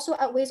life. It also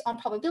outweighs on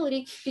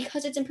probability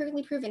because it's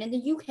empirically proven. In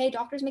the UK,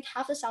 doctors make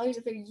half the salaries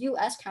of their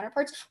US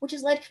counterparts, which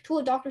has led to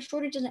a doctor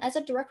shortage. And as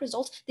a direct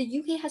result, the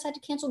UK has had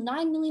to cancel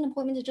 9 million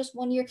appointments in just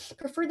 1 year.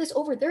 Prefer this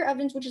over their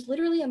evidence, which is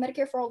literally a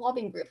Medicare for all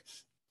lobbying group.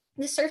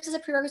 This serves as a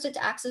prerequisite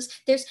to access.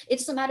 It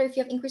doesn't matter if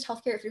you have increased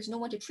healthcare if there's no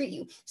one to treat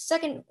you.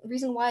 Second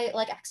reason why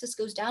access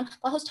goes down,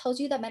 Bauhaus tells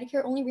you that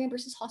Medicare only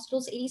reimburses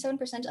hospitals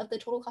 87% of the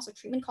total cost of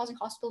treatment, causing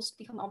hospitals to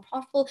become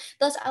unprofitable.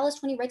 Thus, Alice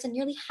 20 writes that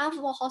nearly half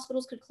of all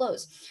hospitals could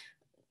close.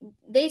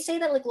 They say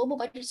that global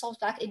budget solves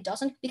back. It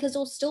doesn't, because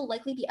they'll still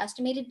likely be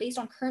estimated based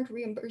on current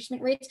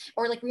reimbursement rates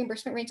or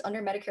reimbursement rates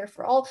under Medicare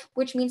for all,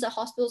 which means that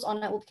hospitals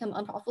on that will become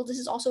unprofitable. This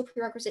is also a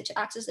prerequisite to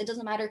access. It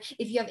doesn't matter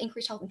if you have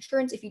increased health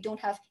insurance if you don't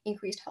have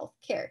increased health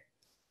care.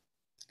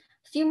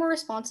 few more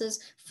responses.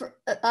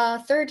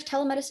 Third,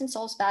 telemedicine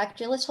solves back.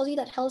 JLS tells you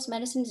that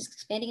telemedicine is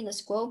expanding in the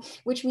SQO,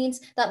 which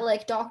means that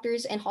like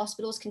doctors and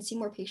hospitals can see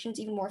more patients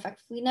even more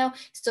effectively now.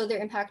 So their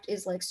impact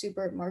is like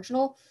super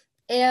marginal.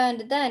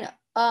 And then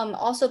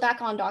also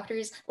back on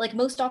doctors, like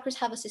most doctors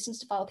have assistants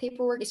to file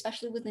paperwork,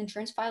 especially with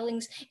insurance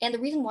filings. And the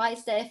reason why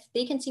is that if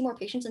they can see more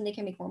patients, then they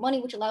can make more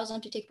money, which allows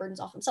them to take burdens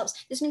off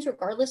themselves. This means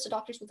regardless, the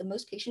doctors with the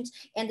most patients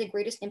and the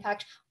greatest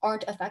impact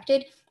aren't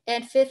affected.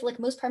 And fifth, like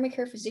most primary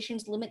care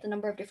physicians limit the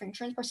number of different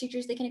insurance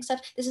procedures they can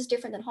accept. This is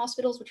different than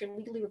hospitals, which are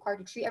legally required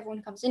to treat everyone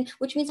who comes in,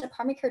 which means that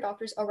primary care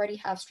doctors already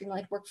have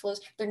streamlined workflows.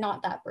 They're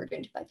not that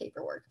burdened by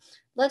paperwork.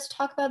 Let's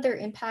talk about their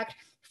impact.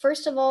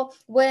 First of all,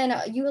 when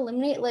you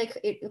eliminate like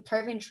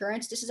private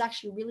insurance, this is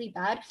actually really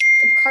bad.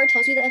 The card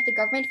tells you that if the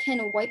government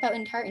can wipe out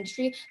an entire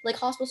industry, like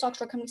hospital stocks,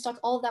 drug company stocks,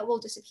 all of that will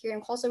disappear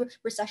and cause a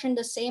recession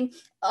the same,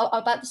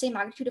 about the same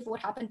magnitude of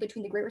what happened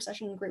between the Great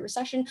Recession and the Great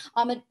Recession.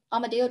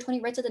 Amadeo 20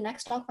 writes that the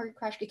next stock market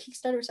crash could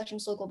kickstart a recession,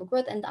 slow global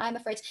growth, and the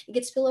IMF writes it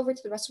could spill over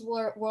to the rest of the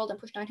world and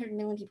push 900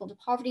 million people into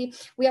poverty.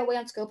 We are way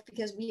on scope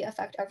because we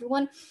affect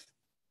everyone.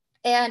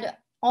 And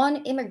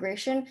on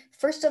immigration,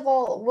 first of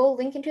all, we'll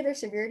link into their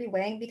severity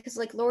weighing because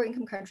like lower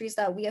income countries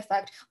that we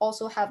affect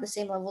also have the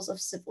same levels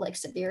of like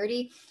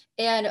severity.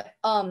 And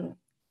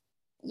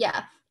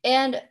yeah.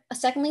 And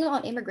secondly,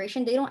 on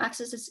immigration, they don't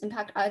access this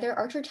impact either.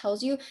 Archer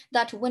tells you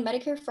that when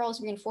Medicare for All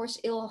is reinforced,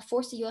 it will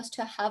force the US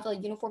to have a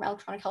uniform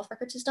electronic health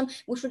record system,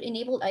 which would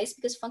enable ICE,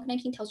 because Funk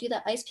 19 tells you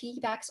that ICE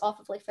piggybacks off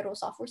of like federal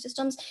software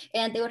systems,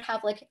 and they would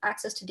have like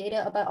access to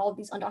data about all of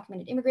these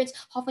undocumented immigrants.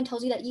 Hoffman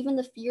tells you that even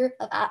the fear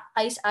of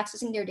ICE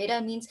accessing their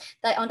data means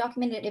that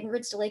undocumented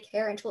immigrants delay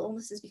care until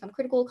illnesses become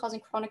critical,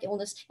 causing chronic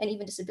illness and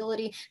even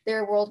disability.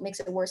 Their world makes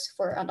it worse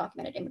for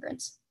undocumented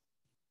immigrants.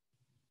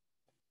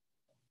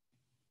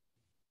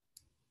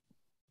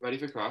 Ready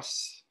for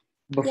cross?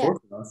 Before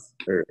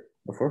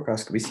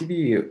cross, could we see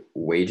the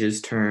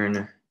wages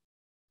turn,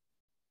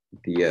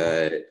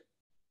 the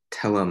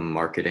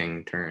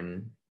telemarketing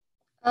turn?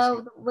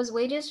 Was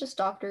wages just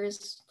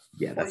doctors?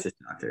 Yeah, that's just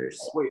doctors.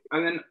 Wait,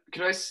 and then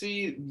could I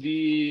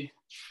see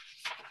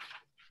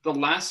the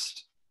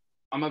last?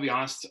 I'm gonna be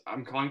honest.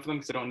 I'm calling for them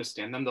because I don't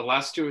understand them. The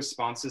last two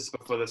responses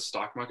before the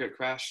stock market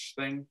crash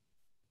thing.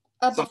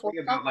 Something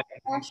about like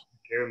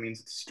care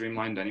means it's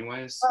streamlined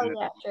anyways. Oh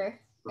yeah, sure.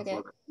 Okay.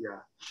 Yeah.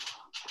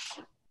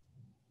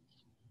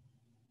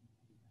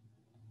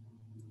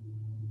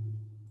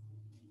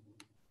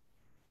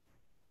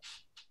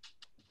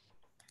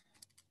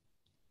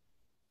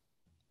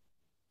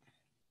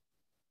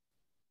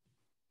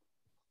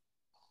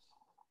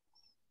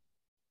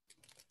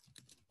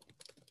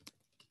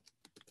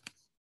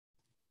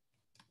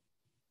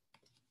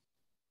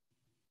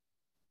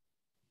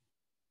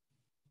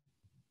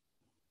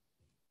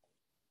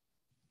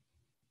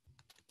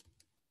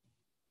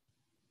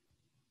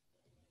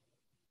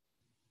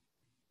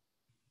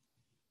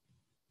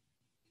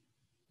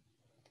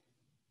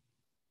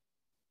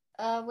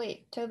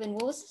 Wait, Tobin,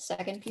 what was the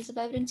second piece of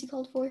evidence you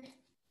called for?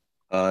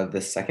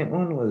 The second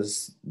one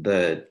was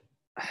I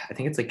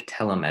think it's like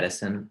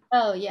telemedicine.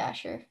 Oh yeah,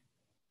 sure.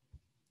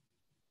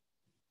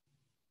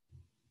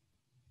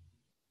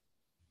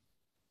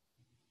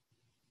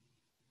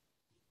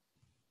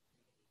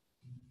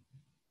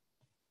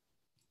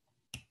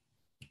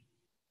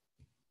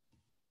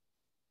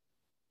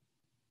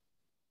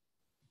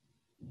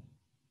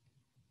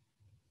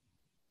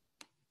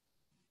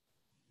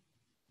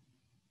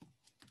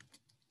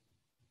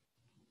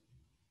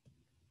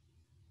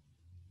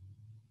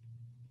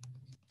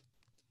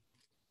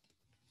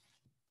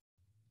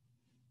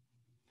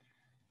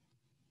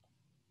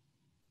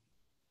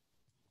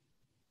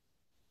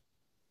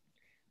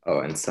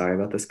 Oh, and sorry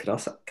about this. Could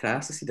I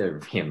also see the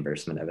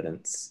reimbursement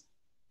evidence?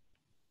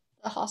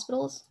 The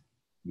hospitals?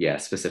 Yeah,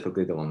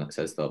 specifically the one that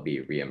says they'll be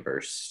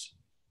reimbursed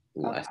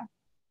less. Okay.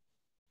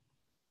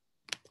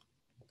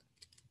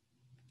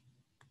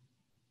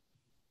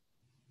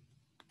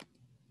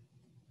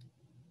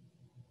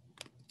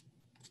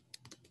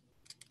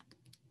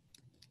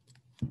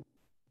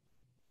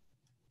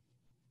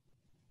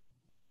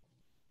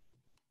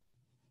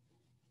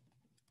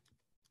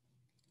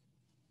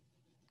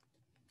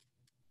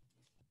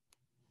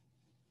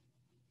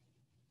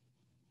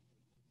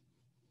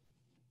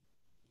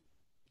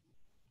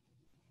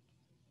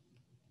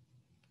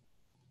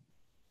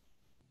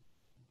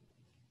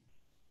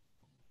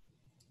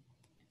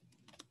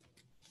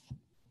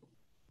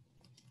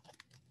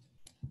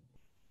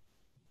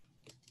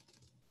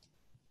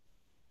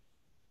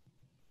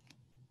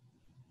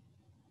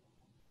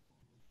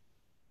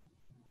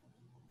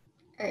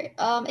 All right.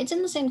 It's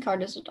in the same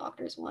card as the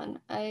doctor's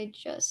one. I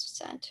just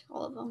sent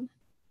all of them.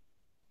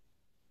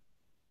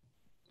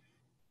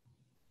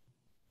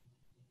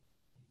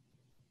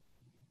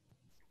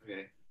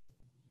 Okay.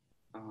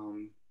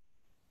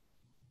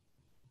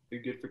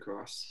 You're good for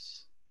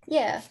cross.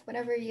 Yeah,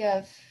 whenever you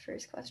have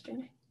first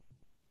question.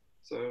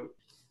 So,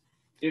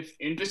 if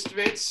interest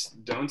rates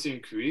don't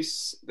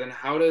increase, then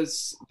how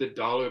does the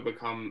dollar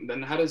become?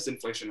 Then how does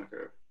inflation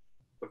occur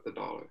with the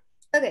dollar?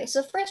 Okay,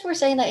 so first we're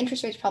saying that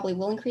interest rates probably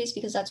will increase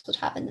because that's what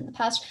happened in the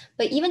past.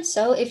 But even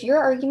so, if your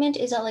argument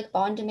is that like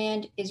bond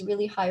demand is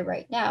really high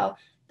right now,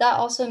 that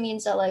also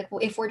means that like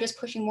if we're just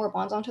pushing more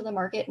bonds onto the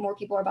market, more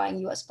people are buying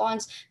US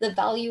bonds, the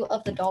value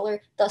of the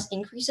dollar thus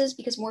increases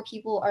because more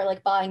people are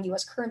like buying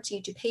US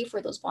currency to pay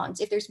for those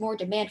bonds. If there's more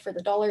demand for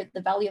the dollar,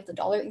 the value of the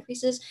dollar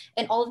increases.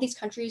 And all of these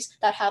countries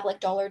that have like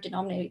dollar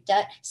denominated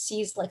debt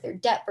sees like their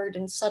debt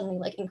burden suddenly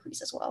like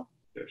increase as well.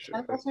 Sure.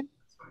 Do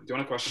you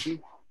want a question?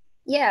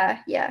 Yeah.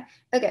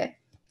 Okay.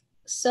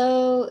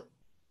 So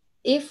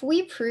if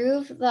we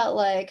prove that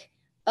like,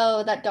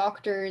 oh, that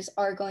doctors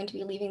are going to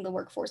be leaving the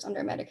workforce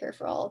under Medicare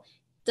for all,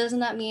 doesn't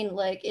that mean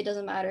like it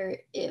doesn't matter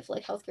if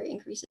like healthcare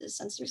increases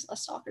since there's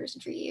less doctors to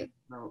treat you?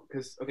 No,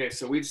 because okay,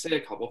 so we'd say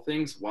a couple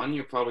things. One,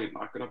 you're probably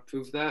not going to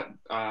prove that.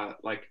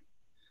 Like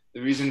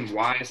the reason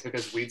why is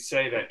because we'd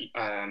say that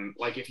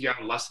like if you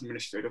have less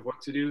administrative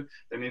work to do,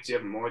 that means you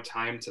have more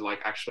time to like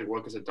actually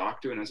work as a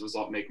doctor and as a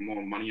result make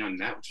more money on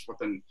net, which is what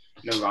the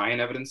Ryan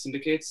evidence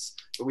indicates.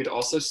 But we'd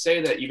also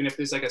say that even if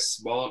there's like a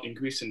small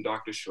increase in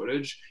doctor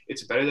shortage,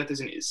 it's better that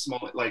there's a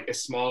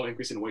small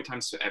increase in wait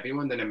times for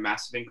everyone than a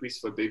massive increase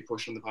for a big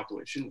portion of the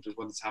population, which is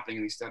what's happening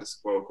in the status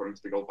quo according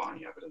to the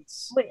Galvani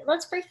evidence. Wait,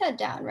 let's break that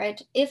down, right?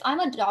 If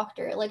I'm a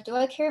doctor, like, do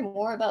I care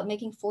more about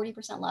making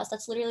 40% less?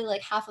 That's literally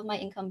like half of my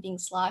income being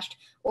slashed.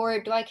 Or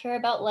do I care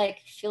about like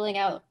filling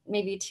out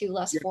maybe 2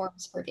 less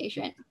forms per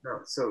patient?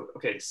 No, so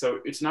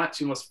it's not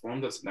 2 less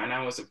forms, it's 9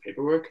 hours of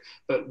paperwork,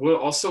 but we're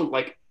also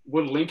like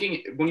we're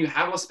linking when you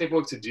have less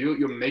paperwork to do,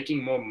 you're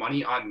making more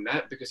money on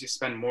net because you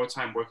spend more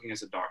time working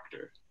as a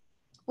doctor.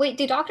 Wait,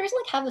 do doctors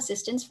like have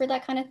assistants for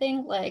that kind of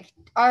thing? Like,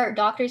 are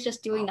doctors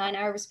just doing 9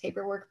 hours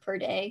paperwork per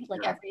day,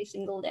 like every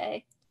single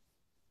day?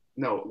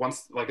 No,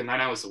 once like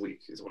 9 hours a week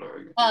is what I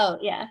argue. Oh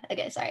yeah.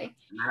 Okay, sorry.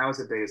 9 hours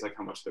a day is like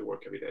how much they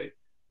work every day.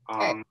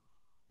 Right.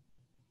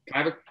 Can I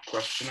have a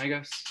question, I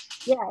guess?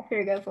 Yeah,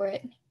 sure, go for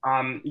it.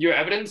 Your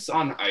evidence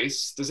on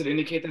ICE, does it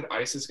indicate that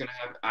ICE is going to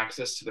have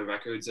access to the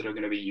records that are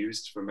going to be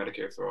used for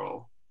Medicare for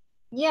all?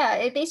 Yeah,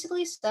 it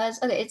basically says,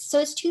 okay, it's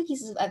 2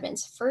 pieces of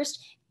evidence.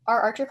 First,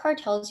 our Archer card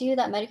tells you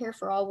that Medicare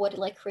for All would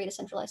like create a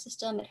centralized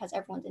system. It has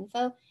everyone's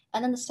info.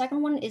 And then the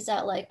second one is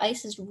that like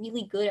ICE is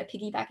really good at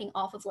piggybacking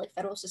off of like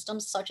federal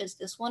systems such as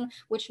this one,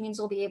 which means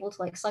they'll be able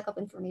to like suck up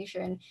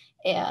information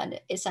and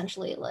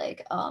essentially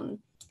like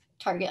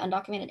target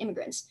undocumented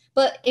immigrants.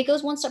 But it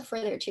goes one step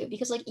further too,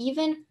 because like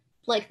even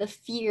like the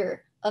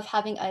fear of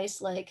having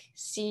ICE like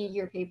see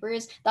your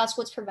papers, that's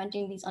what's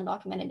preventing these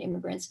undocumented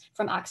immigrants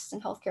from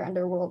accessing healthcare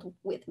under a world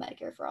with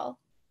Medicare for all.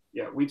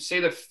 Yeah, we'd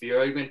say the fear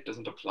argument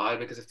doesn't apply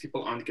because if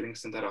people aren't getting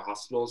sent out of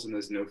hospitals, then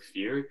there's no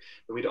fear.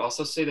 But we'd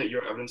also say that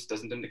your evidence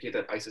doesn't indicate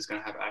that ICE is going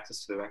to have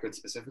access to the records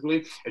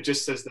specifically. It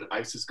just says that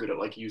ICE is good at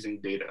like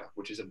using data,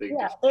 which is a big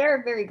difference.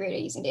 They're very great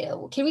at using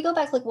data. Can we go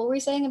back? Like, what were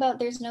you saying about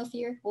there's no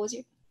fear? What was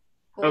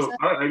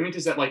our argument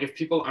is that like if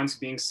people aren't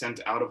being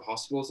sent out of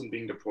hospitals and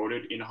being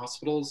deported in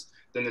hospitals,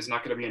 then there's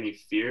not going to be any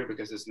fear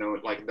because there's no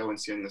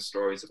one's hearing the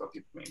stories about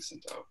people being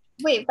sent out.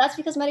 Wait, that's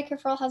because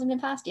Medicare for all hasn't been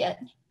passed yet.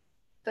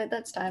 But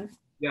that's time.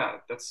 Yeah,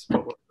 that's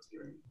what we're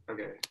hearing.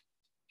 Okay.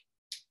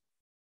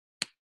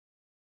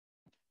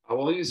 I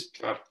will use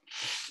prep.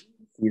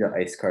 See the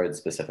ICE card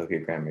specifically,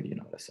 Graham, or do you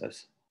know what it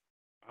says?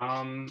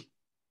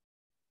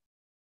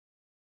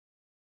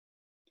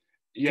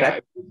 Yeah,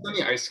 it's on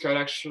the ICE card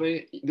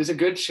actually. There's a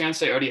good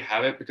chance I already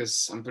have it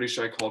because I'm pretty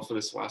sure I called for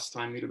this last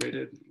time we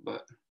debated,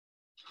 but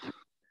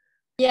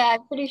yeah,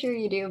 I'm pretty sure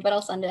you do, but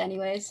I'll send it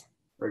anyways.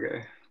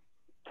 Okay.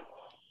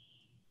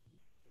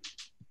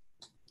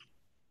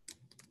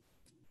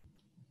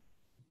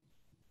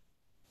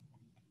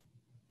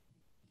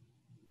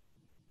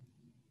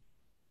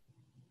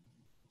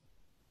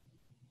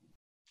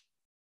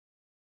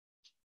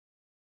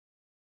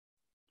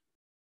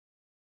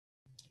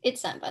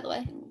 It's sent, by the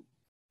way.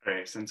 All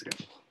right, sounds good.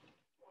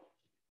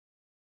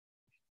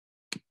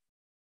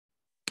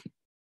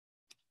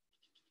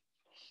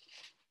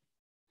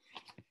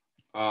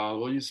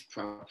 We'll use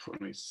prep when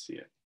we see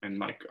it, and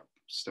mic up,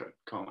 start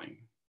calling.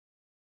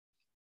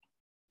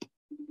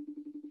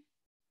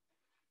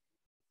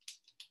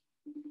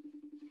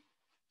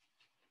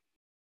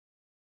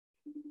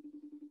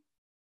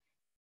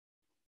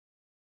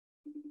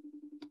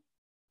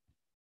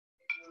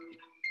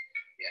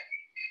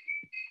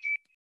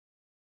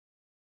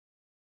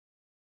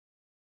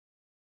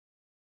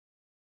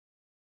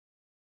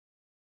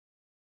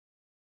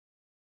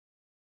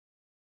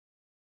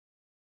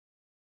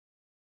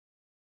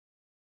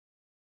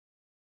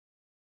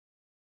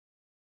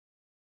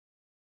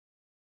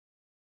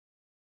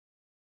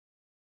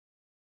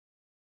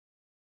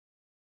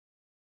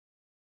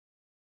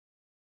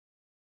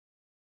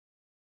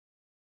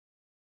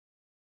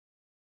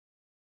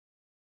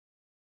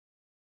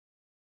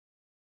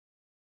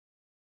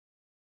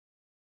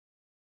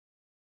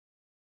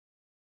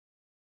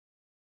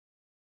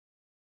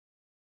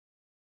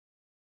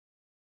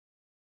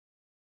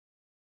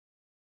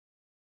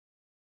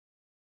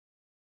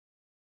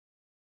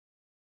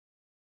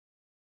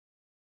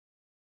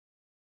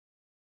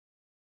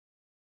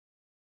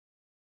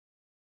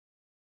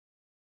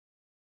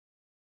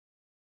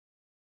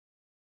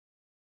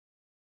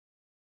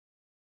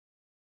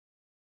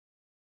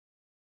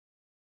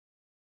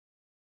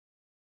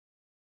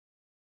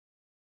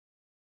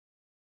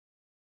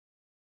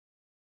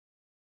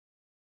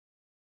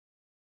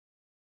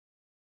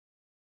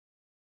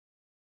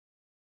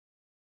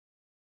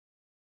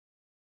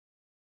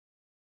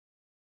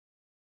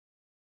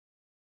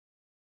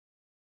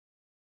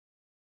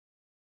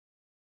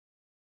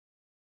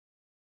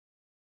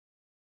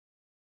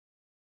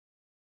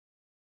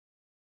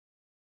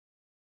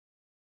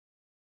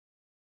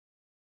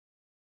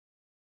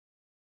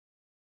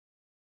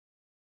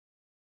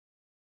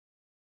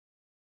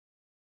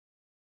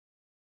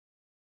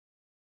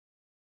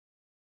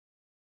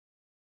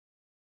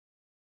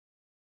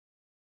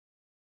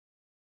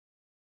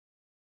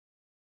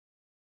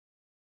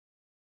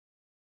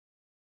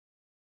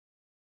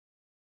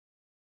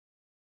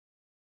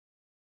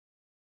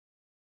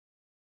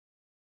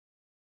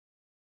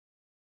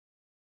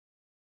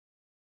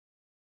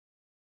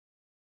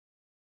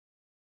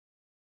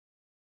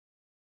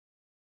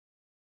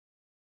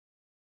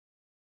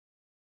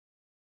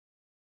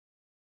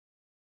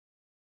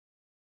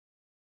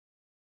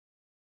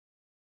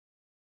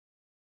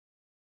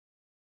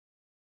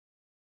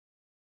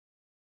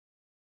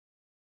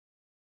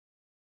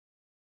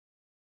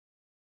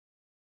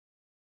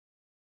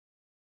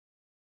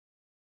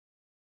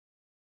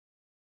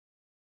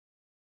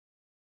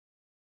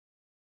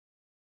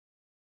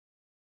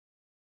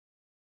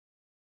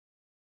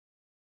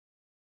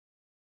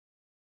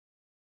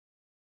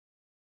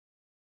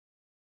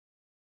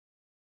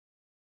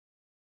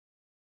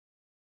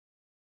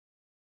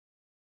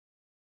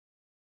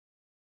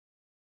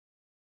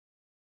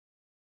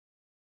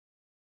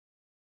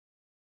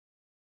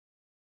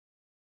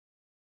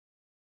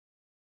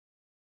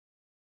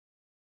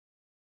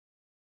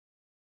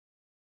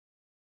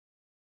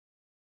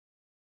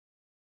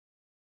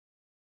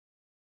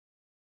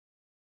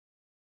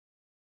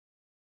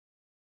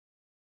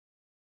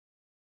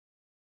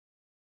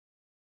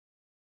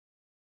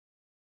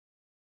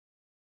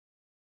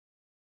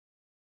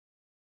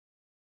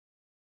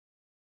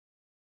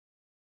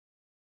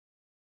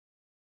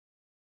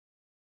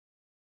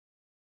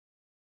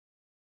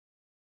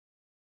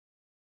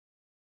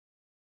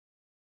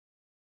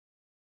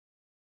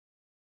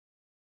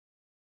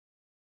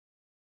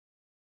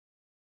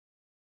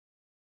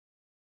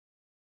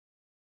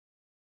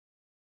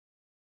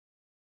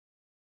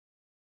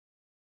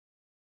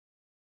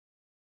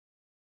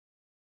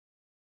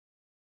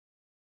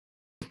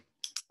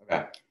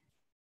 Okay.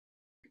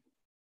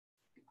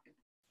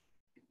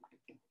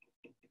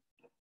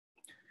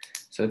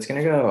 So it's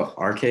going to go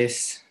our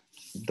case,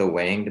 the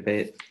weighing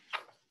debate,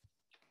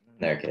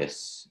 their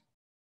case.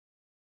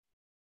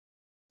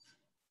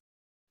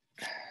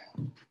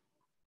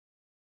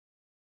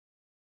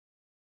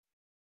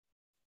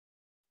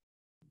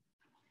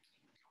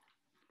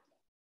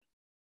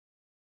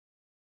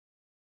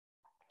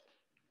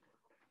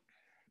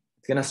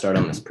 It's going to start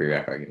on this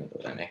prereq argument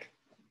that I make.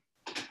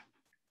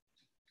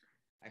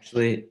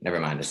 Actually, never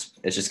mind. It's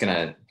just going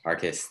to, our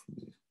case,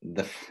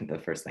 the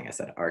first thing I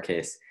said, our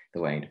case,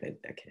 the weighing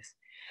debate, their case.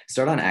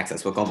 Start on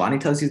access. What Galvani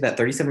tells you is that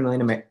 37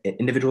 million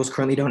individuals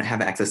currently don't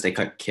have access to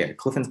care.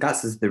 Cliff and Scott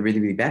says they're really,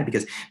 really bad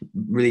because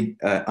really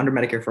under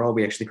Medicare for All,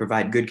 we actually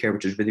provide good care,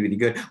 which is really, really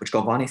good, which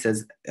Galvani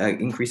says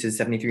increases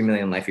 73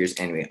 million life years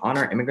annually. On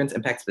our immigrants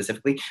impact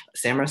specifically,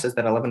 Samra says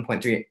that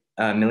 11.3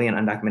 million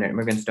undocumented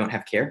immigrants don't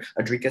have care.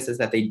 Adrika says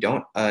that they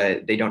don't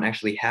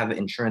actually have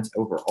insurance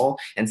overall.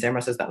 And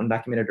Samra says that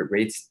undocumented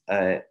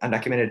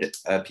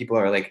people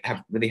are like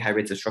have really high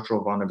rates of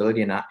structural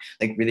vulnerability and not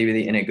like really,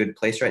 really in a good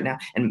place right now.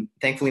 And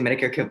thankfully,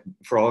 Medicare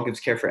for All gives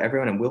care for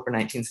everyone. And Wilper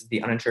 19 says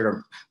the uninsured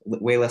are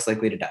way less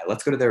likely to die.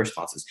 Let's go to their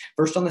responses.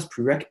 First on this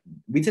prereq,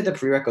 we said the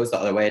prereq goes the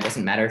other way. It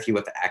doesn't matter if you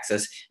have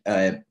access,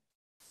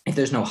 if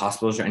there's no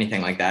hospitals or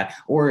anything like that,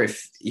 or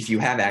if you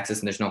have access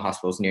and there's no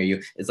hospitals near you,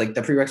 it's like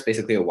the prereq's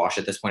basically a wash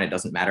at this point. It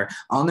doesn't matter.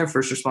 On their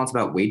first response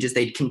about wages,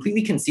 they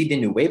completely concede the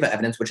Nueva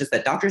evidence, which is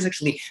that doctors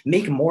actually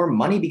make more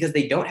money because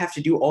they don't have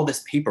to do all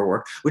this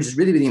paperwork, which is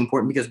really, really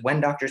important because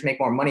when doctors make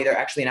more money, they're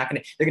actually not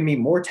going to, they're going to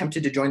be more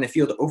tempted to join the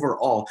field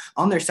overall.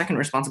 On their second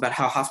response about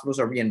how hospitals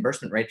are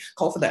reimbursement rate,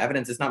 call for the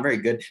evidence is not very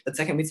good. But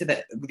second, we said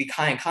that the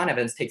Chi and Con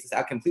evidence takes us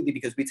out completely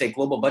because we'd say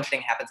global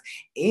budgeting happens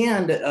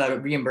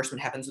and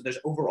reimbursement happens. So there's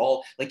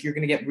overall, like you're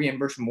going to get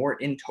reimbursed more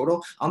in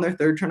total. On their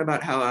third turn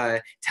about how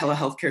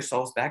telehealthcare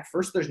solves back.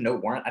 First, there's no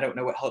warrant. I don't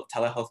know what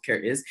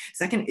telehealthcare is.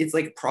 Second, it's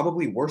like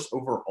probably worse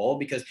overall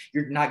because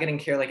you're not getting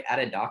care like at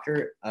a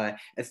doctor.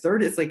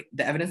 Third, it's like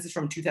the evidence is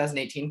from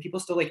 2018.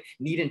 People still like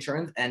need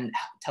insurance and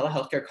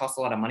telehealthcare costs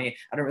a lot of money.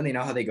 I don't really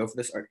know how they go for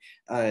this.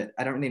 I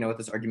don't really know what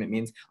this argument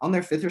means. On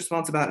their fifth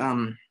response about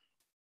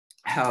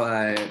how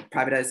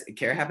privatized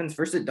care happens.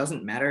 First, it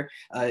doesn't matter.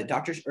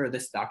 Doctors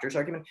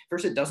argument.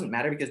 First, it doesn't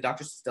matter because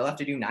doctors still have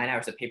to do 9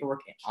 hours of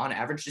paperwork on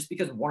average. Just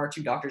because 1 or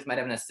 2 doctors might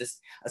have an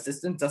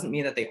assistant doesn't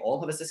mean that they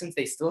all have assistants.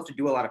 They still have to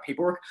do a lot of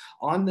paperwork.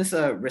 On this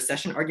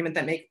recession argument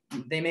that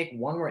they make,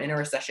 1, we're in a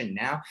recession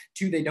now.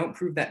 2, they don't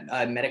prove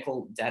that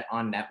medical debt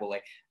on net will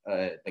like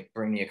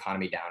bring the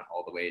economy down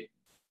all the way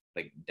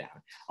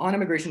down. On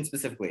immigration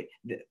specifically,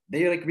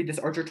 they like read this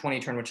Archer 20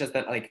 turn, which says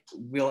that like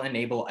will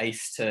enable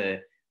ICE to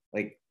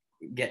like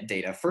get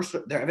data. First,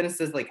 their evidence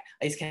says like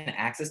ICE can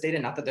access data,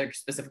 not that they're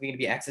specifically going to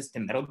be access to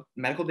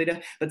medical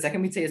data, but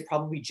second, we'd say it's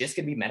probably just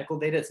going to be medical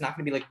data. It's not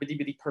going to be like really,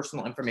 really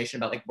personal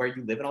information about like where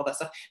you live and all that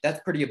stuff. That's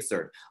pretty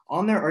absurd.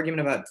 On their argument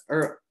about,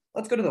 or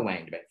let's go to the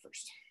weighing debate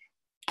first.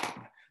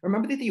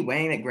 Remember that the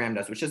weighing that Graham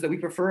does, which is that we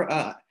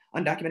prefer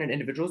undocumented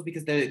individuals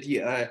because they're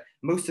the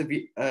most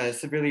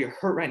severely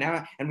hurt right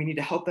now, and we need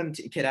to help them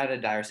to get out of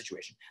a dire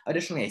situation.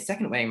 Additionally, a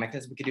second weighing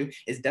mechanism we could do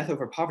is death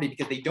over poverty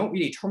because they don't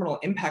read a terminal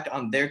impact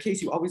on their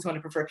case. You always want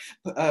to prefer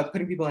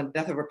putting people in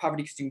death over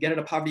poverty because you can get out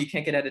of poverty, you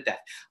can't get out of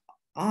death.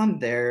 On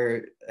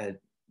their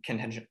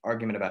contention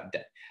argument about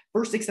debt.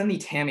 First, extend the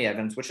TAMI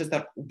evidence, which is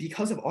that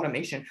because of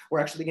automation, we're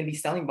actually going to be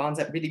selling bonds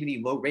at really,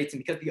 really low rates.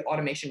 And because the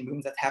automation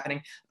booms that's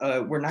happening,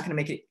 we're not going to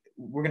make it.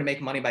 We're going to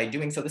make money by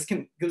doing so. This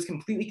goes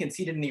completely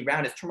conceded in the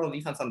round as terminal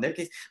defense on their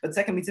case. But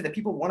second, we say that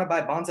people want to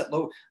buy bonds at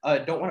low,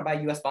 don't want to buy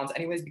US bonds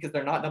anyways because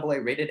they're not AA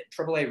rated,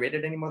 AAA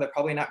rated anymore. They're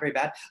probably not very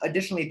bad.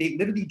 Additionally, they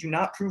literally do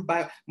not prove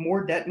by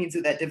more debt means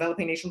that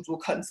developing nations will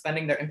cut in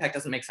spending. Their impact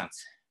doesn't make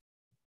sense.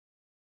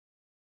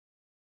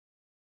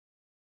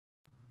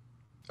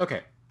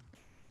 Okay.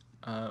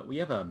 We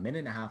have a minute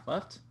and a half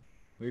left.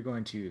 We're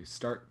going to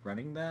start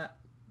running that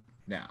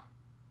now.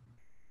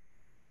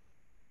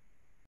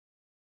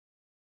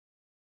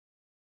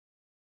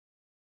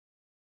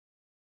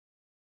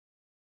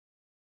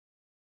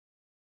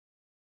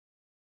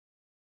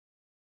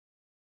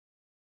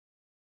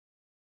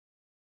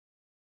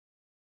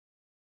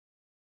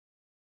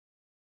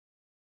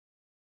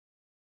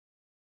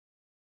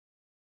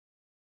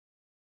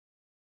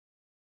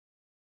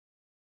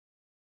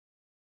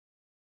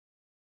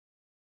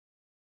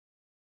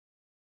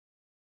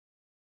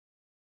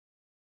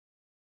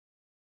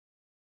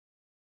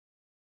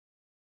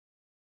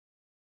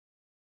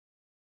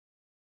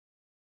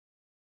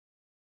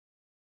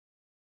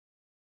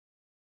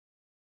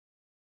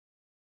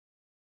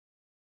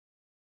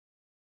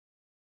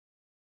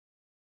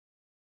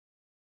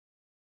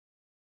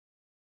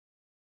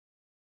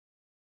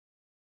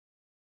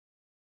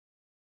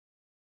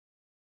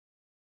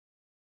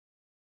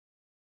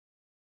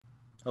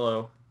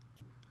 Hello.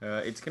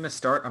 It's going to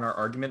start on our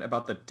argument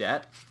about the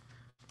debt.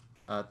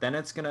 Then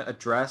it's going to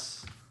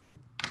address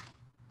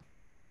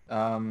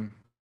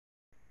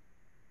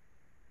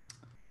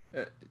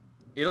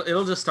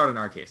it'll just start in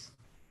our case.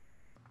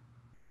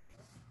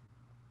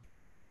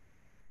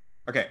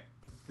 Okay,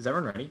 is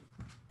everyone ready?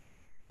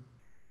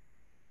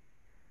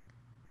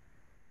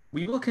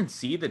 We will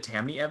concede that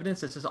Tammany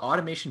evidence that says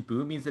automation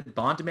boom means that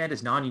bond demand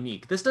is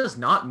non-unique. This does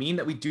not mean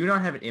that we do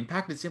not have an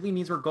impact. It simply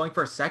means we're going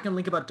for a second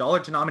link about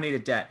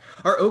dollar-denominated debt.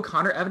 Our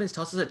O'Connor evidence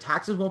tells us that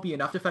taxes won't be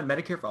enough to fund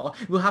Medicare for all.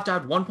 We'll have to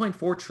add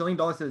 $1.4 trillion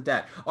to the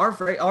debt.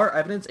 Our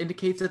evidence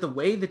indicates that the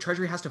way the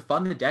Treasury has to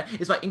fund the debt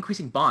is by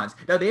increasing bonds.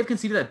 Now, they have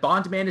conceded that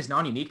bond demand is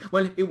non-unique,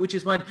 which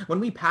is when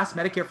we pass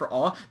Medicare for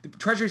all, the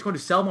Treasury is going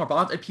to sell more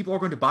bonds and people are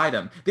going to buy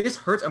them. This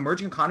hurts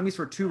emerging economies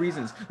for two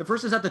reasons. The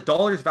first is that the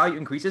dollar's value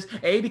increases,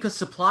 because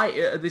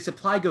the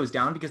supply goes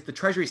down because the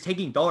Treasury is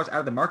taking dollars out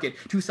of the market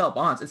to sell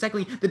bonds. And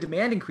secondly, the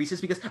demand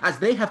increases because, as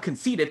they have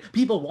conceded,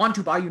 people want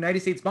to buy United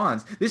States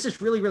bonds. This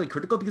is really, really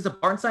critical because the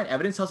Barnstein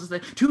evidence tells us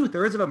that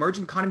 2/3 of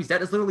emerging economies'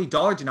 debt is literally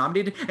dollar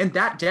denominated, and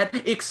that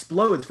debt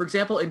explodes. For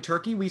example, in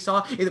Turkey, we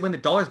saw when the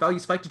dollar's value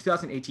spiked in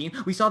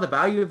 2018, we saw the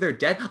value of their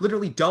debt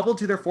literally double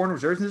to their foreign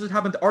reserves. And this has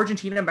happened to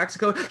Argentina,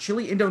 Mexico,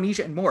 Chile,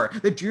 Indonesia, and more.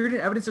 The Jordan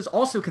evidence is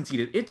also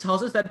conceded. It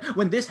tells us that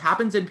when this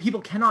happens and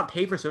people cannot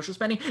pay for social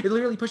spending, it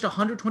literally pushed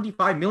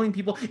 125 million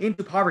people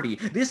into poverty.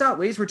 This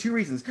outweighs for two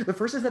reasons. The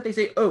first is that they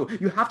say, oh,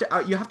 you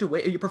have to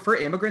wait. You prefer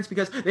immigrants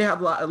because they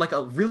have like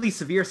a really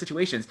severe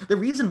situations. The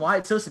reason why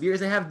it's so severe is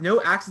they have no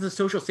access to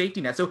social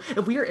safety net. So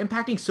if we are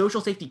impacting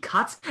social safety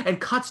cuts and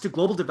cuts to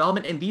global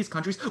development in these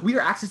countries, we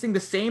are accessing the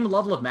same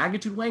level of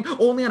magnitude weighing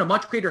only on a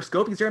much greater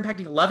scope because they're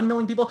impacting 11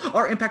 million people.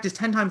 Our impact is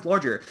 10 times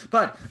larger.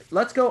 But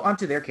let's go on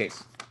to their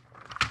case.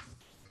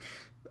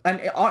 And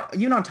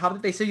even on top of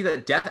it, they say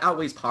that death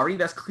outweighs poverty.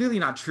 That's clearly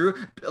not true.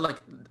 Like,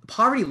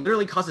 poverty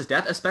literally causes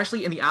death,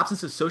 especially in the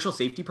absence of social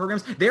safety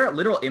programs. Their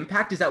literal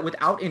impact is that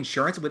without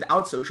insurance,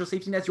 without social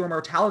safety nets, your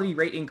mortality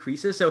rate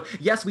increases. So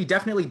yes, we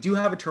definitely do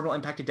have a terminal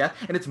impact to death,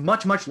 and it's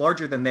much, much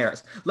larger than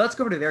theirs. Let's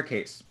go over to their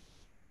case.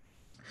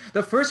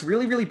 The first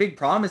really, really big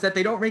problem is that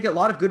they don't make a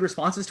lot of good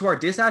responses to our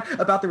dissad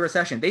about the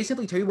recession. They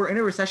simply tell you we're in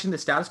a recession, the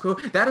status quo.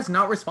 That is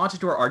not responsive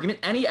to our argument.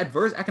 Any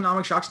adverse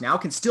economic shocks now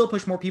can still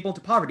push more people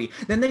into poverty.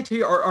 Then they tell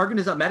you our argument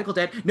is about medical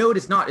debt. No, it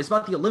is not. It's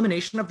about the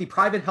elimination of the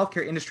private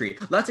healthcare industry.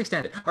 Let's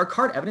extend it. Our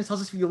card evidence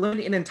tells us if you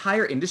eliminate an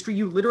entire industry,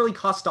 you literally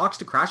cause stocks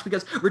to crash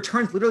because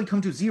returns literally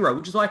come to zero,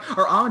 which is why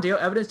our Amadeo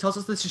evidence tells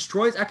us this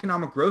destroys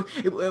economic growth,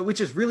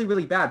 which is really,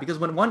 really bad because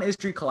when one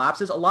industry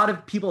collapses, a lot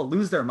of people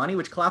lose their money,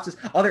 which collapses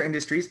other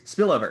industries,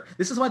 spillover.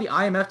 This is why the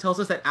IMF tells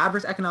us that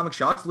adverse economic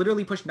shocks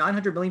literally push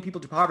 900 million people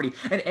to poverty,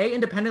 and A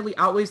independently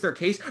outweighs their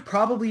case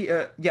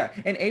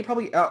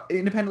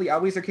independently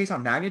outweighs their case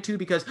on magnitude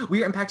because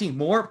we are impacting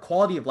more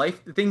quality of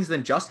life things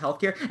than just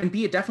healthcare, and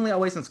B, it definitely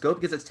outweighs in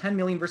scope because it's 10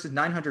 million versus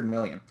 900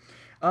 million.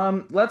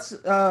 Let's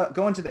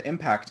go into the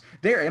impact.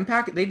 Their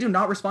impact, they do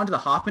not respond to the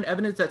Hoffman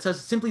evidence that says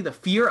simply the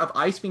fear of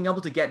ICE being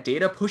able to get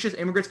data pushes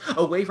immigrants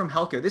away from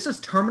healthcare. This is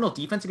terminal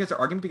defense against their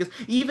argument because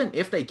even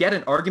if they get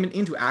an argument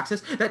into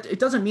access, that it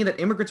doesn't mean that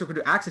immigrants are going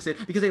to access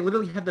it because they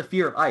literally have the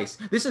fear of ICE.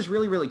 This is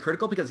really, really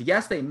critical because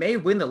yes, they may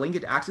win the link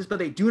into access, but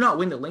they do not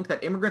win the link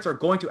that immigrants are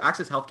going to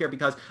access healthcare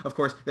because, of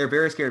course, they're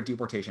very scared of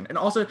deportation. And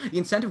also, the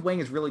incentive weighing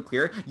is really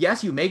clear.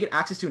 Yes, you may get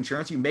access to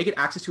insurance, you may get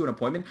access to an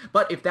appointment,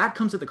 but if that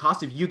comes at the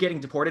cost of you getting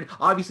deported,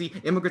 obviously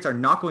immigrants are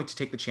not going to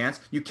take the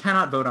chance. You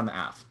cannot vote on the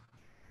AF.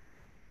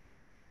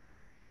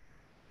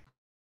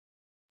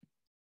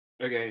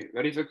 Okay,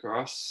 ready for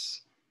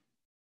cross?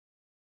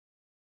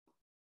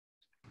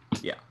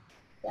 Yeah.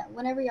 Yeah,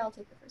 whenever y'all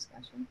take the first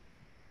question.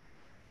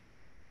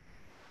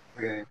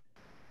 Okay.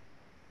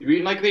 You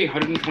read like the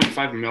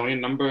 125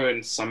 million number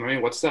in summary.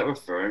 What's that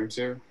referring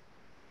to?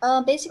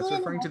 Basically, That's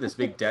referring to this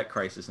big debt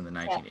crisis in the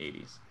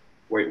 1980s.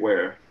 Wait,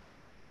 where?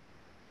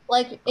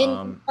 Like,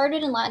 it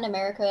started in Latin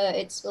America,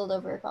 it spilled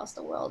over across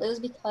the world. It was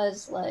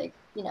because, like,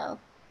 you know,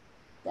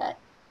 that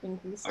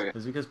increased. Okay.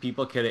 It's because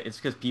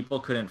people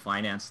couldn't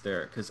finance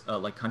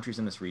like countries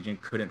in this region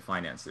couldn't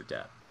finance their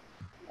debt.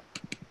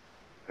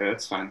 Okay,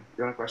 that's fine.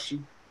 You want a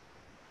question?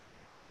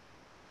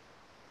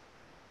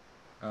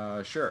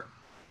 Sure.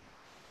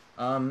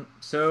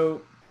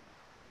 So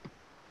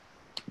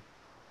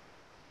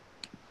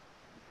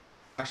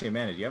actually,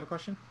 Amanda, do you have a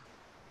question?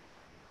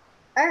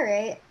 All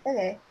right.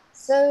 Okay.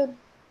 So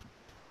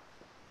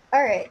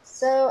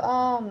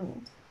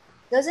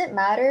does it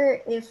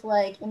matter if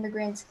like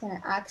immigrants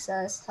can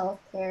access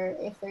healthcare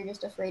if they're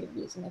just afraid of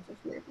using it for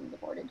fear of being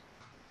deported?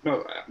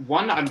 No,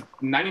 one, I'm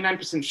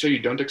 99% sure you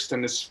don't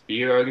extend this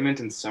fear argument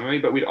in summary,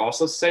 but we'd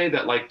also say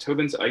that like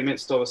Tobin's argument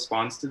still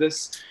responds to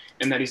this,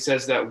 in that he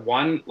says that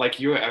one, like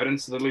your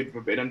evidence literally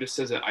verbatim just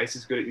says that ICE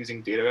is good at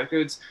using data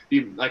records.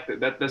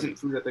 That doesn't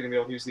prove that they're gonna be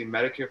able to use the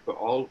Medicare for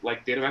all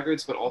like data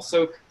records, but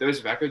also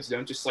those records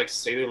don't just like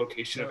say the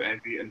location of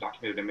every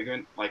undocumented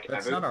immigrant like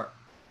That's ever. not our.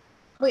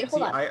 Wait,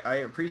 hold on. I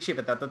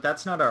appreciate that,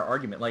 that's not our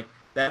argument. Like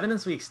the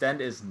evidence we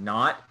extend is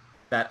not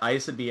that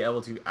ICE would be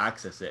able to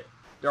access it.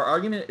 Our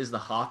argument is the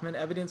Hoffman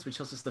evidence, which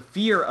tells us the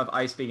fear of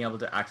ICE being able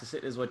to access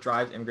it is what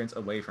drives immigrants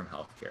away from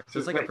healthcare. So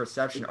it's like a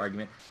perception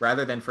argument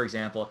rather than, for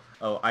example,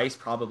 oh, ICE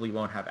probably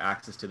won't have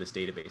access to this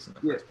database in the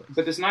first place.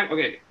 But there's not,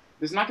 okay,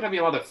 there's not going to be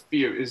a lot of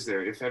fear, is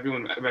there, if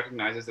everyone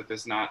recognizes that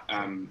there's not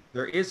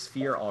There is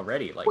fear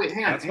already. Like, Wait,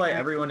 hang on, that's why hang on.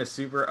 everyone is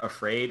super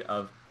afraid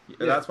of.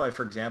 Yeah. That's why,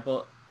 for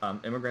example,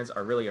 immigrants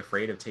are really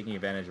afraid of taking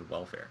advantage of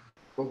welfare.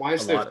 But why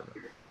is A there lot of them.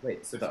 fear?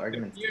 Wait, so the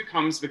argument. Fear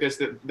comes because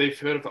they've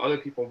heard of other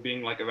people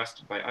being like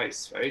arrested by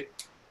ICE, right?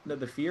 No,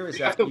 the fear is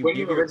You have that to you win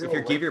give the your if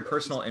original you give your link.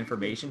 personal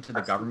information to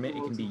the government,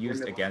 it can be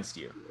used against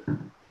you.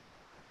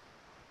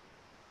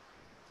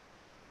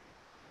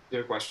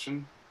 Your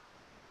question?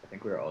 I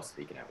think we were all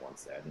speaking at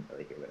once there. I didn't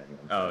really hear what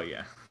anyone said. Oh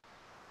yeah.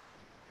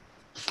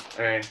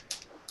 Okay.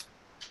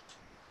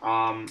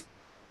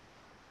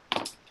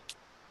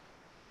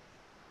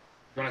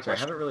 So I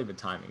haven't really been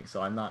timing,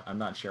 so I'm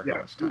not sure how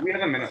much time. We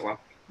have a minute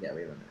left. Yeah,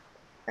 we have a minute.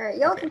 All right,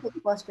 y'all Okay. can take the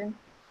question.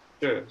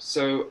 Sure.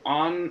 So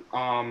on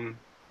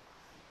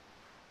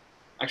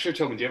actually,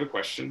 Tobin, do you have a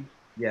question?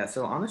 Yeah,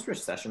 so on this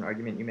recession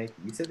argument you make,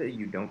 you said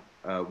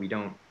that we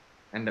don't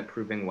end up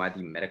proving why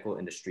the medical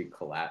industry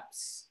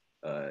collapse.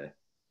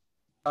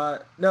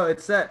 No,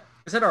 it's that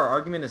our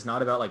argument is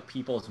not about like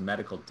people's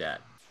medical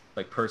debt,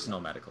 like personal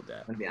medical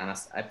debt. To be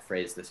honest, I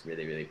phrased this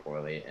really, really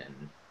poorly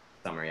in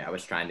summary. I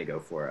was trying to go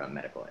for a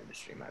medical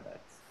industry, my bad.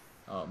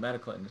 Oh,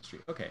 medical industry.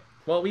 Okay.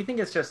 Well, we think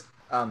it's just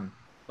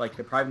like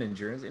the private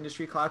insurance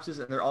industry collapses,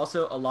 and there's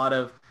also a lot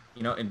of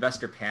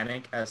investor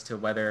panic as to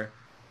whether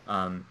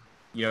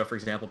for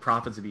example,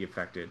 profits would be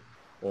affected,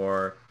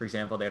 or for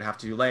example, they'd have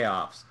to do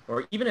layoffs,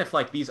 or even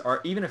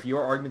if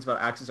your arguments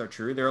about access are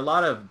true, there are a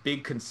lot of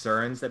big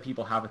concerns that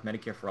people have with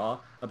Medicare for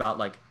All about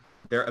like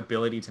their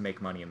ability to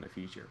make money in the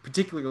future,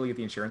 particularly with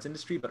the insurance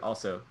industry, but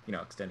also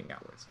extending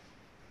outwards.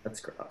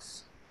 That's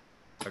gross.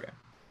 Okay.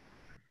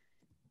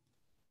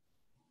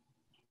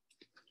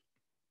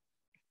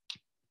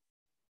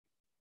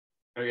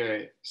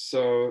 Okay,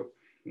 so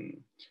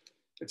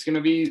it's going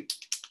to be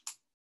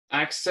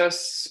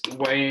access,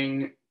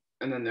 weighing,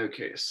 and then no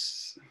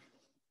case.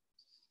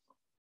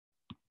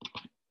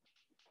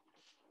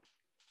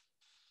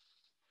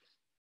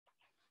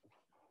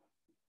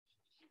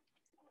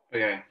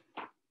 Okay.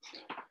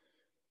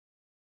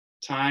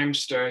 Time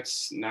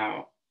starts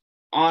now.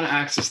 On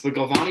access, the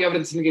Galvani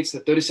evidence indicates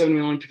that 37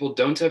 million people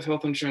don't have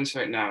health insurance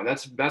right now.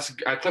 That's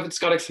Clifford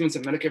Scott estimates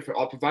that Medicare for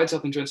All provides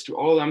health insurance to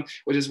all of them,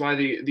 which is why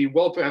the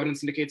Welper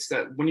evidence indicates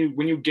that when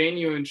you gain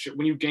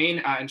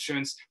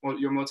insurance, well,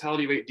 your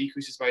mortality rate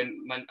decreases by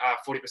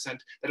 40%.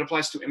 That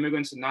applies to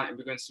immigrants and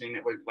non-immigrants, meaning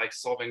that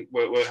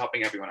we're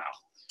helping everyone out.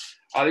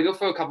 They go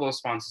for a couple of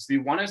responses. The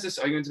one is this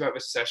argument about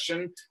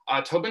recession.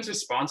 Tobin's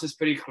response is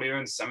pretty clear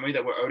in summary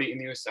that we're already in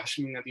the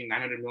recession, meaning that the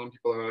 900 million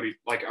people are already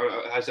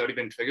has already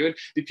been triggered.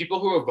 The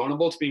people who are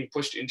vulnerable to being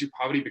pushed into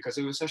poverty because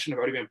of the recession have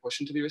already been pushed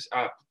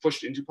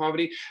into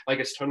poverty. Like,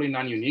 it's totally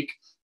non-unique.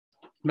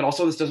 But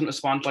also, this doesn't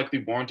respond to like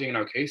the warranting in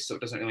our case, so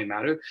it doesn't really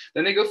matter.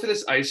 Then they go for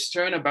this ICE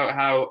turn about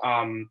how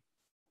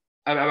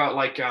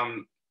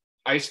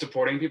ICE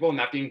deporting people and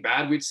that being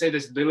bad. We'd say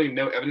there's literally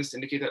no evidence to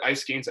indicate that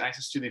ICE gains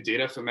access to the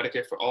data for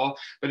Medicare for All,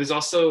 but there's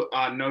also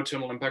no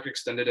terminal impact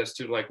extended as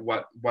to like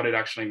what it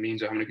actually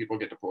means or how many people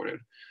get deported.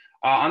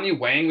 On the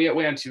weighing, we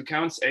weigh on two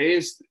counts. A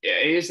is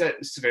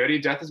that severity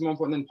of death is more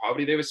important than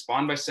poverty. They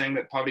respond by saying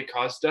that poverty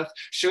caused death.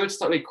 Sure, it's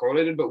slightly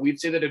correlated, but we'd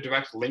say that a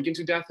direct link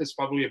into death is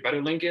probably a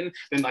better link in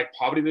than like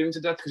poverty leading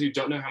to death, because you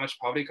don't know how much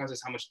poverty causes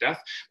how much death.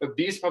 But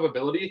B's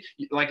probability,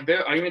 like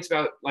their arguments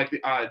about like the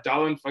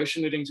dollar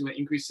inflation leading to an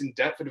increase in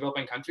debt for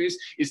developing countries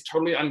is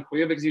totally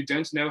unclear, because you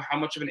don't know how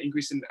much of an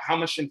increase in how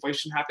much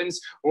inflation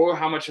happens, or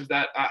how much of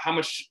that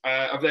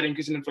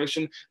increase in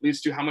inflation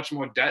leads to how much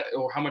more debt,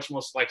 or how much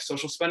more like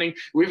social spending,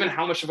 or even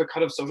how much of a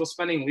cut of social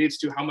spending leads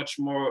to how much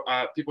more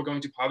people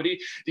going to poverty.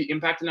 The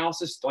impact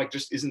analysis like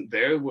just isn't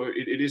there. Where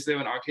it is there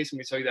in our case, when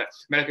we tell you that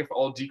Medicare for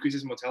All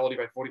decreases mortality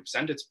by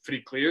 40%, it's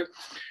pretty clear.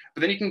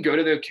 But then you can go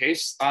to their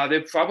case.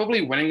 They're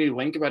probably winning the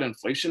link about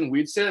inflation.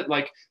 We'd say that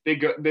like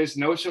there's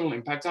no terminal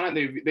impact on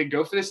it. They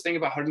go for this thing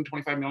about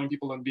 125 million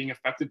people being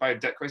affected by a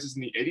debt crisis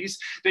in the 80s.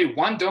 They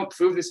don't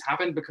prove this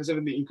happened because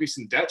of the increase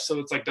in debt, so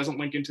it's like doesn't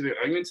link into their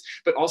arguments.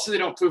 But also they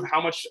don't prove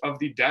how much of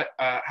the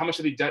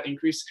debt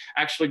increase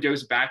actually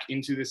goes back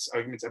into this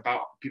argument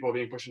about people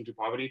being pushed into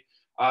poverty.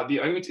 The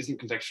argument isn't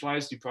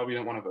contextualized. You probably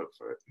don't want to vote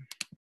for it.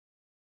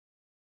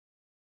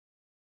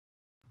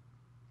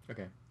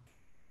 Okay.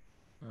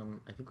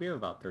 I think we have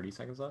about 30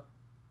 seconds left.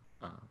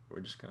 We're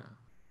just gonna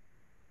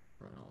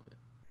run all of it.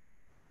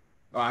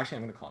 Oh, actually,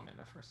 I'm gonna call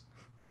Amanda first.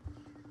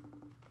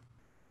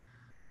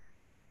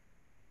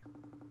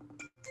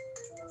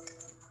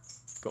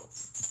 Cool.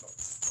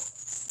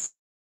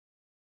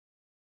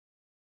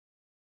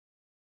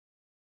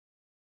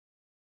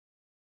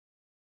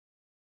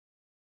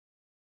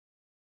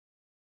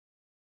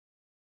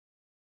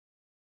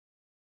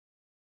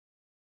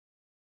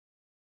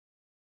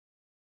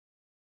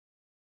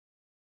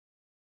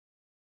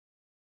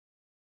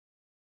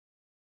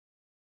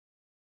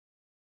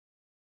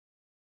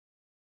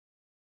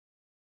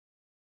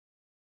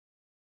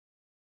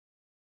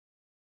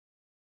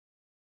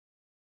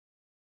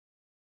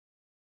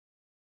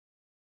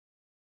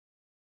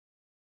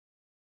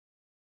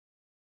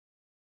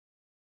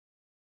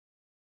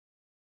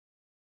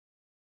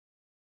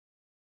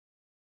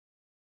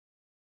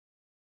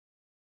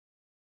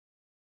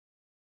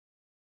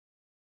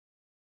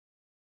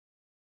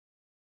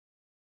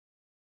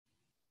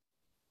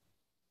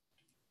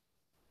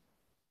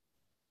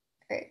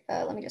 Great.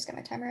 Let me just get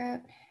my timer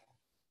out.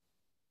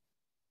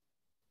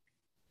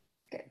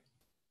 Okay.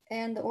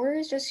 And the order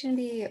is just going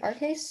to be our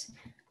case,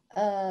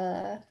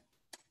 the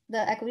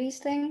equities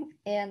thing,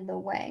 and the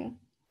Wang.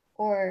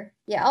 Or,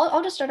 yeah,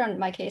 I'll just start on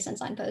my case and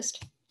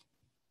signpost.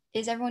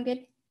 Is everyone good?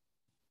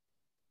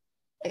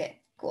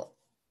 Okay, cool.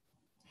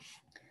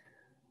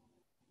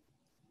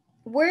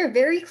 We're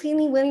very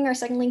cleanly winning our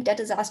second link debt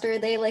disaster.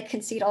 They like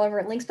concede all of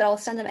our links, but I'll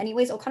send them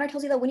anyways. O'Connor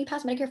tells you that when you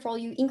pass Medicare for all,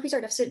 you increase our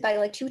deficit by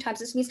like 2 times.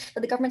 This means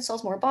that the government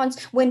sells more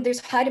bonds. When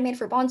there's high demand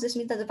for bonds, this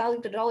means that the value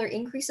of the dollar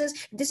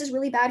increases. This is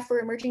really bad for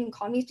emerging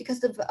economies because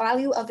the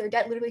value of their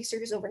debt literally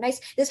surges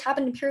overnight. This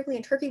happened empirically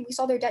in Turkey. We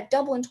saw their debt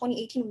double in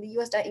 2018 when the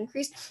US debt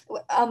increased.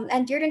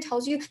 And Dearden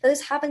tells you that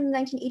this happened in the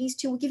 1980s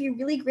too. We give you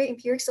really great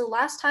empirics. So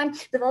last time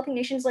developing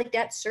nations like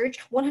debt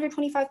surged,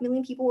 125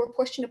 million people were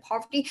pushed into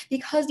poverty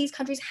because these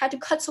countries had to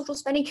cut social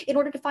spending in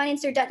order to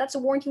finance their debt. That's a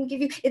warranty we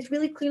give you. It's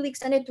really clearly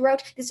extended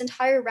throughout this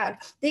entire round.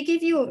 They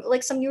give you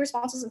like some new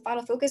responses in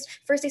Final Focus.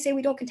 First, they say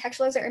we don't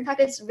contextualize our impact.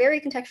 It's very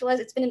contextualized.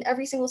 It's been in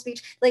every single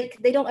speech. Like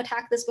they don't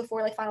attack this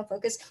before like Final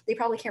Focus. They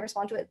probably can't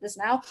respond to it this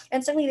now.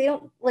 And secondly, they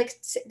don't like,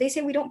 they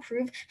say we don't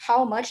prove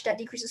how much debt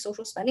decreases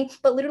social spending,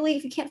 but literally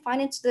if you can't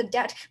finance the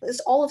debt,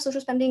 all of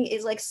social spending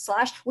is like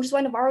slashed, which is why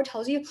Navarro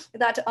tells you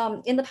that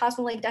in the past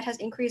when like debt has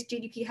increased,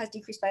 GDP has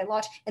decreased by a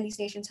lot, and these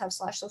nations have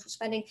slashed social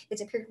spending.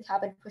 It's empirically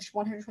happened, pushed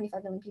 125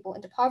 million people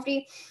into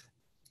poverty.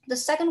 The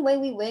second way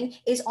we win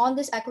is on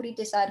this equity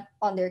decide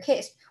on their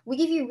case. We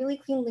give you really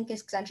clean link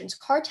extensions.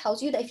 Carr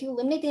tells you that if you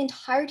eliminate the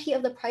entirety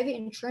of the private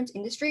insurance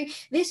industry,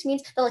 this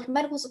means that like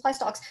medical supply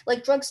stocks,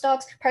 like drug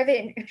stocks,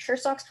 private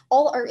insurance stocks,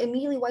 all are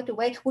immediately wiped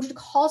away, which would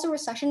cause a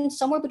recession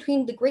somewhere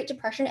between the Great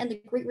Depression and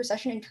the Great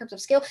Recession in terms of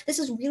scale. This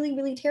is really,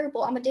 really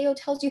terrible. Amadeo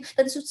tells you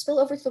that this would spill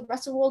over to the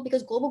rest of the world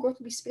because global growth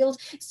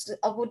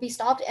would be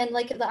stopped. And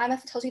like the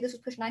IMF tells you this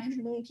would push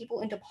 900 million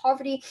people into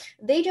poverty.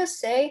 They just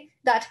say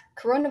that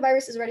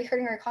coronavirus is already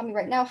hurting our economy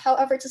right now.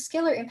 However, it's a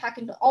scalar impact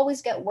and it'll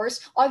always get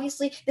worse.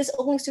 Obviously, this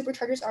only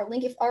supercharges our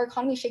link. If our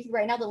economy is shaky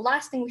right now, the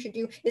last thing we should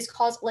do is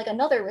cause like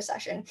another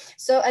recession.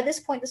 So at this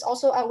point, this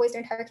also outweighs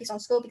their entire case on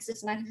scope because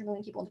it's 900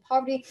 million people into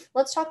poverty.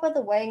 Let's talk about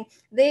the Wang.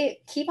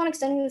 They keep on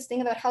extending this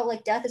thing about how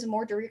like death is a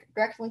more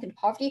direct link into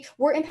poverty.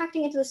 We're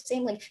impacting into the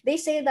same link. They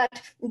say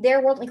that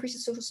their world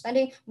increases social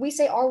spending. We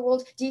say our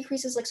world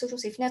decreases like social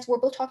safety nets. We're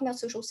both talking about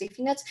social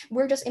safety nets.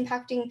 We're just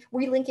impacting,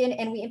 we link in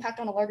and we impact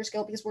on a larger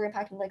scale because we're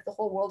impacting like the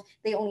whole world.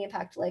 They only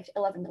impact like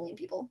 11 million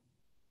people.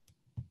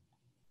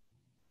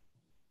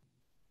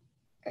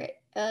 All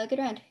right, good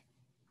round.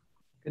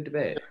 Good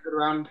debate. Good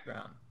round.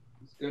 Round.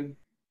 It's good.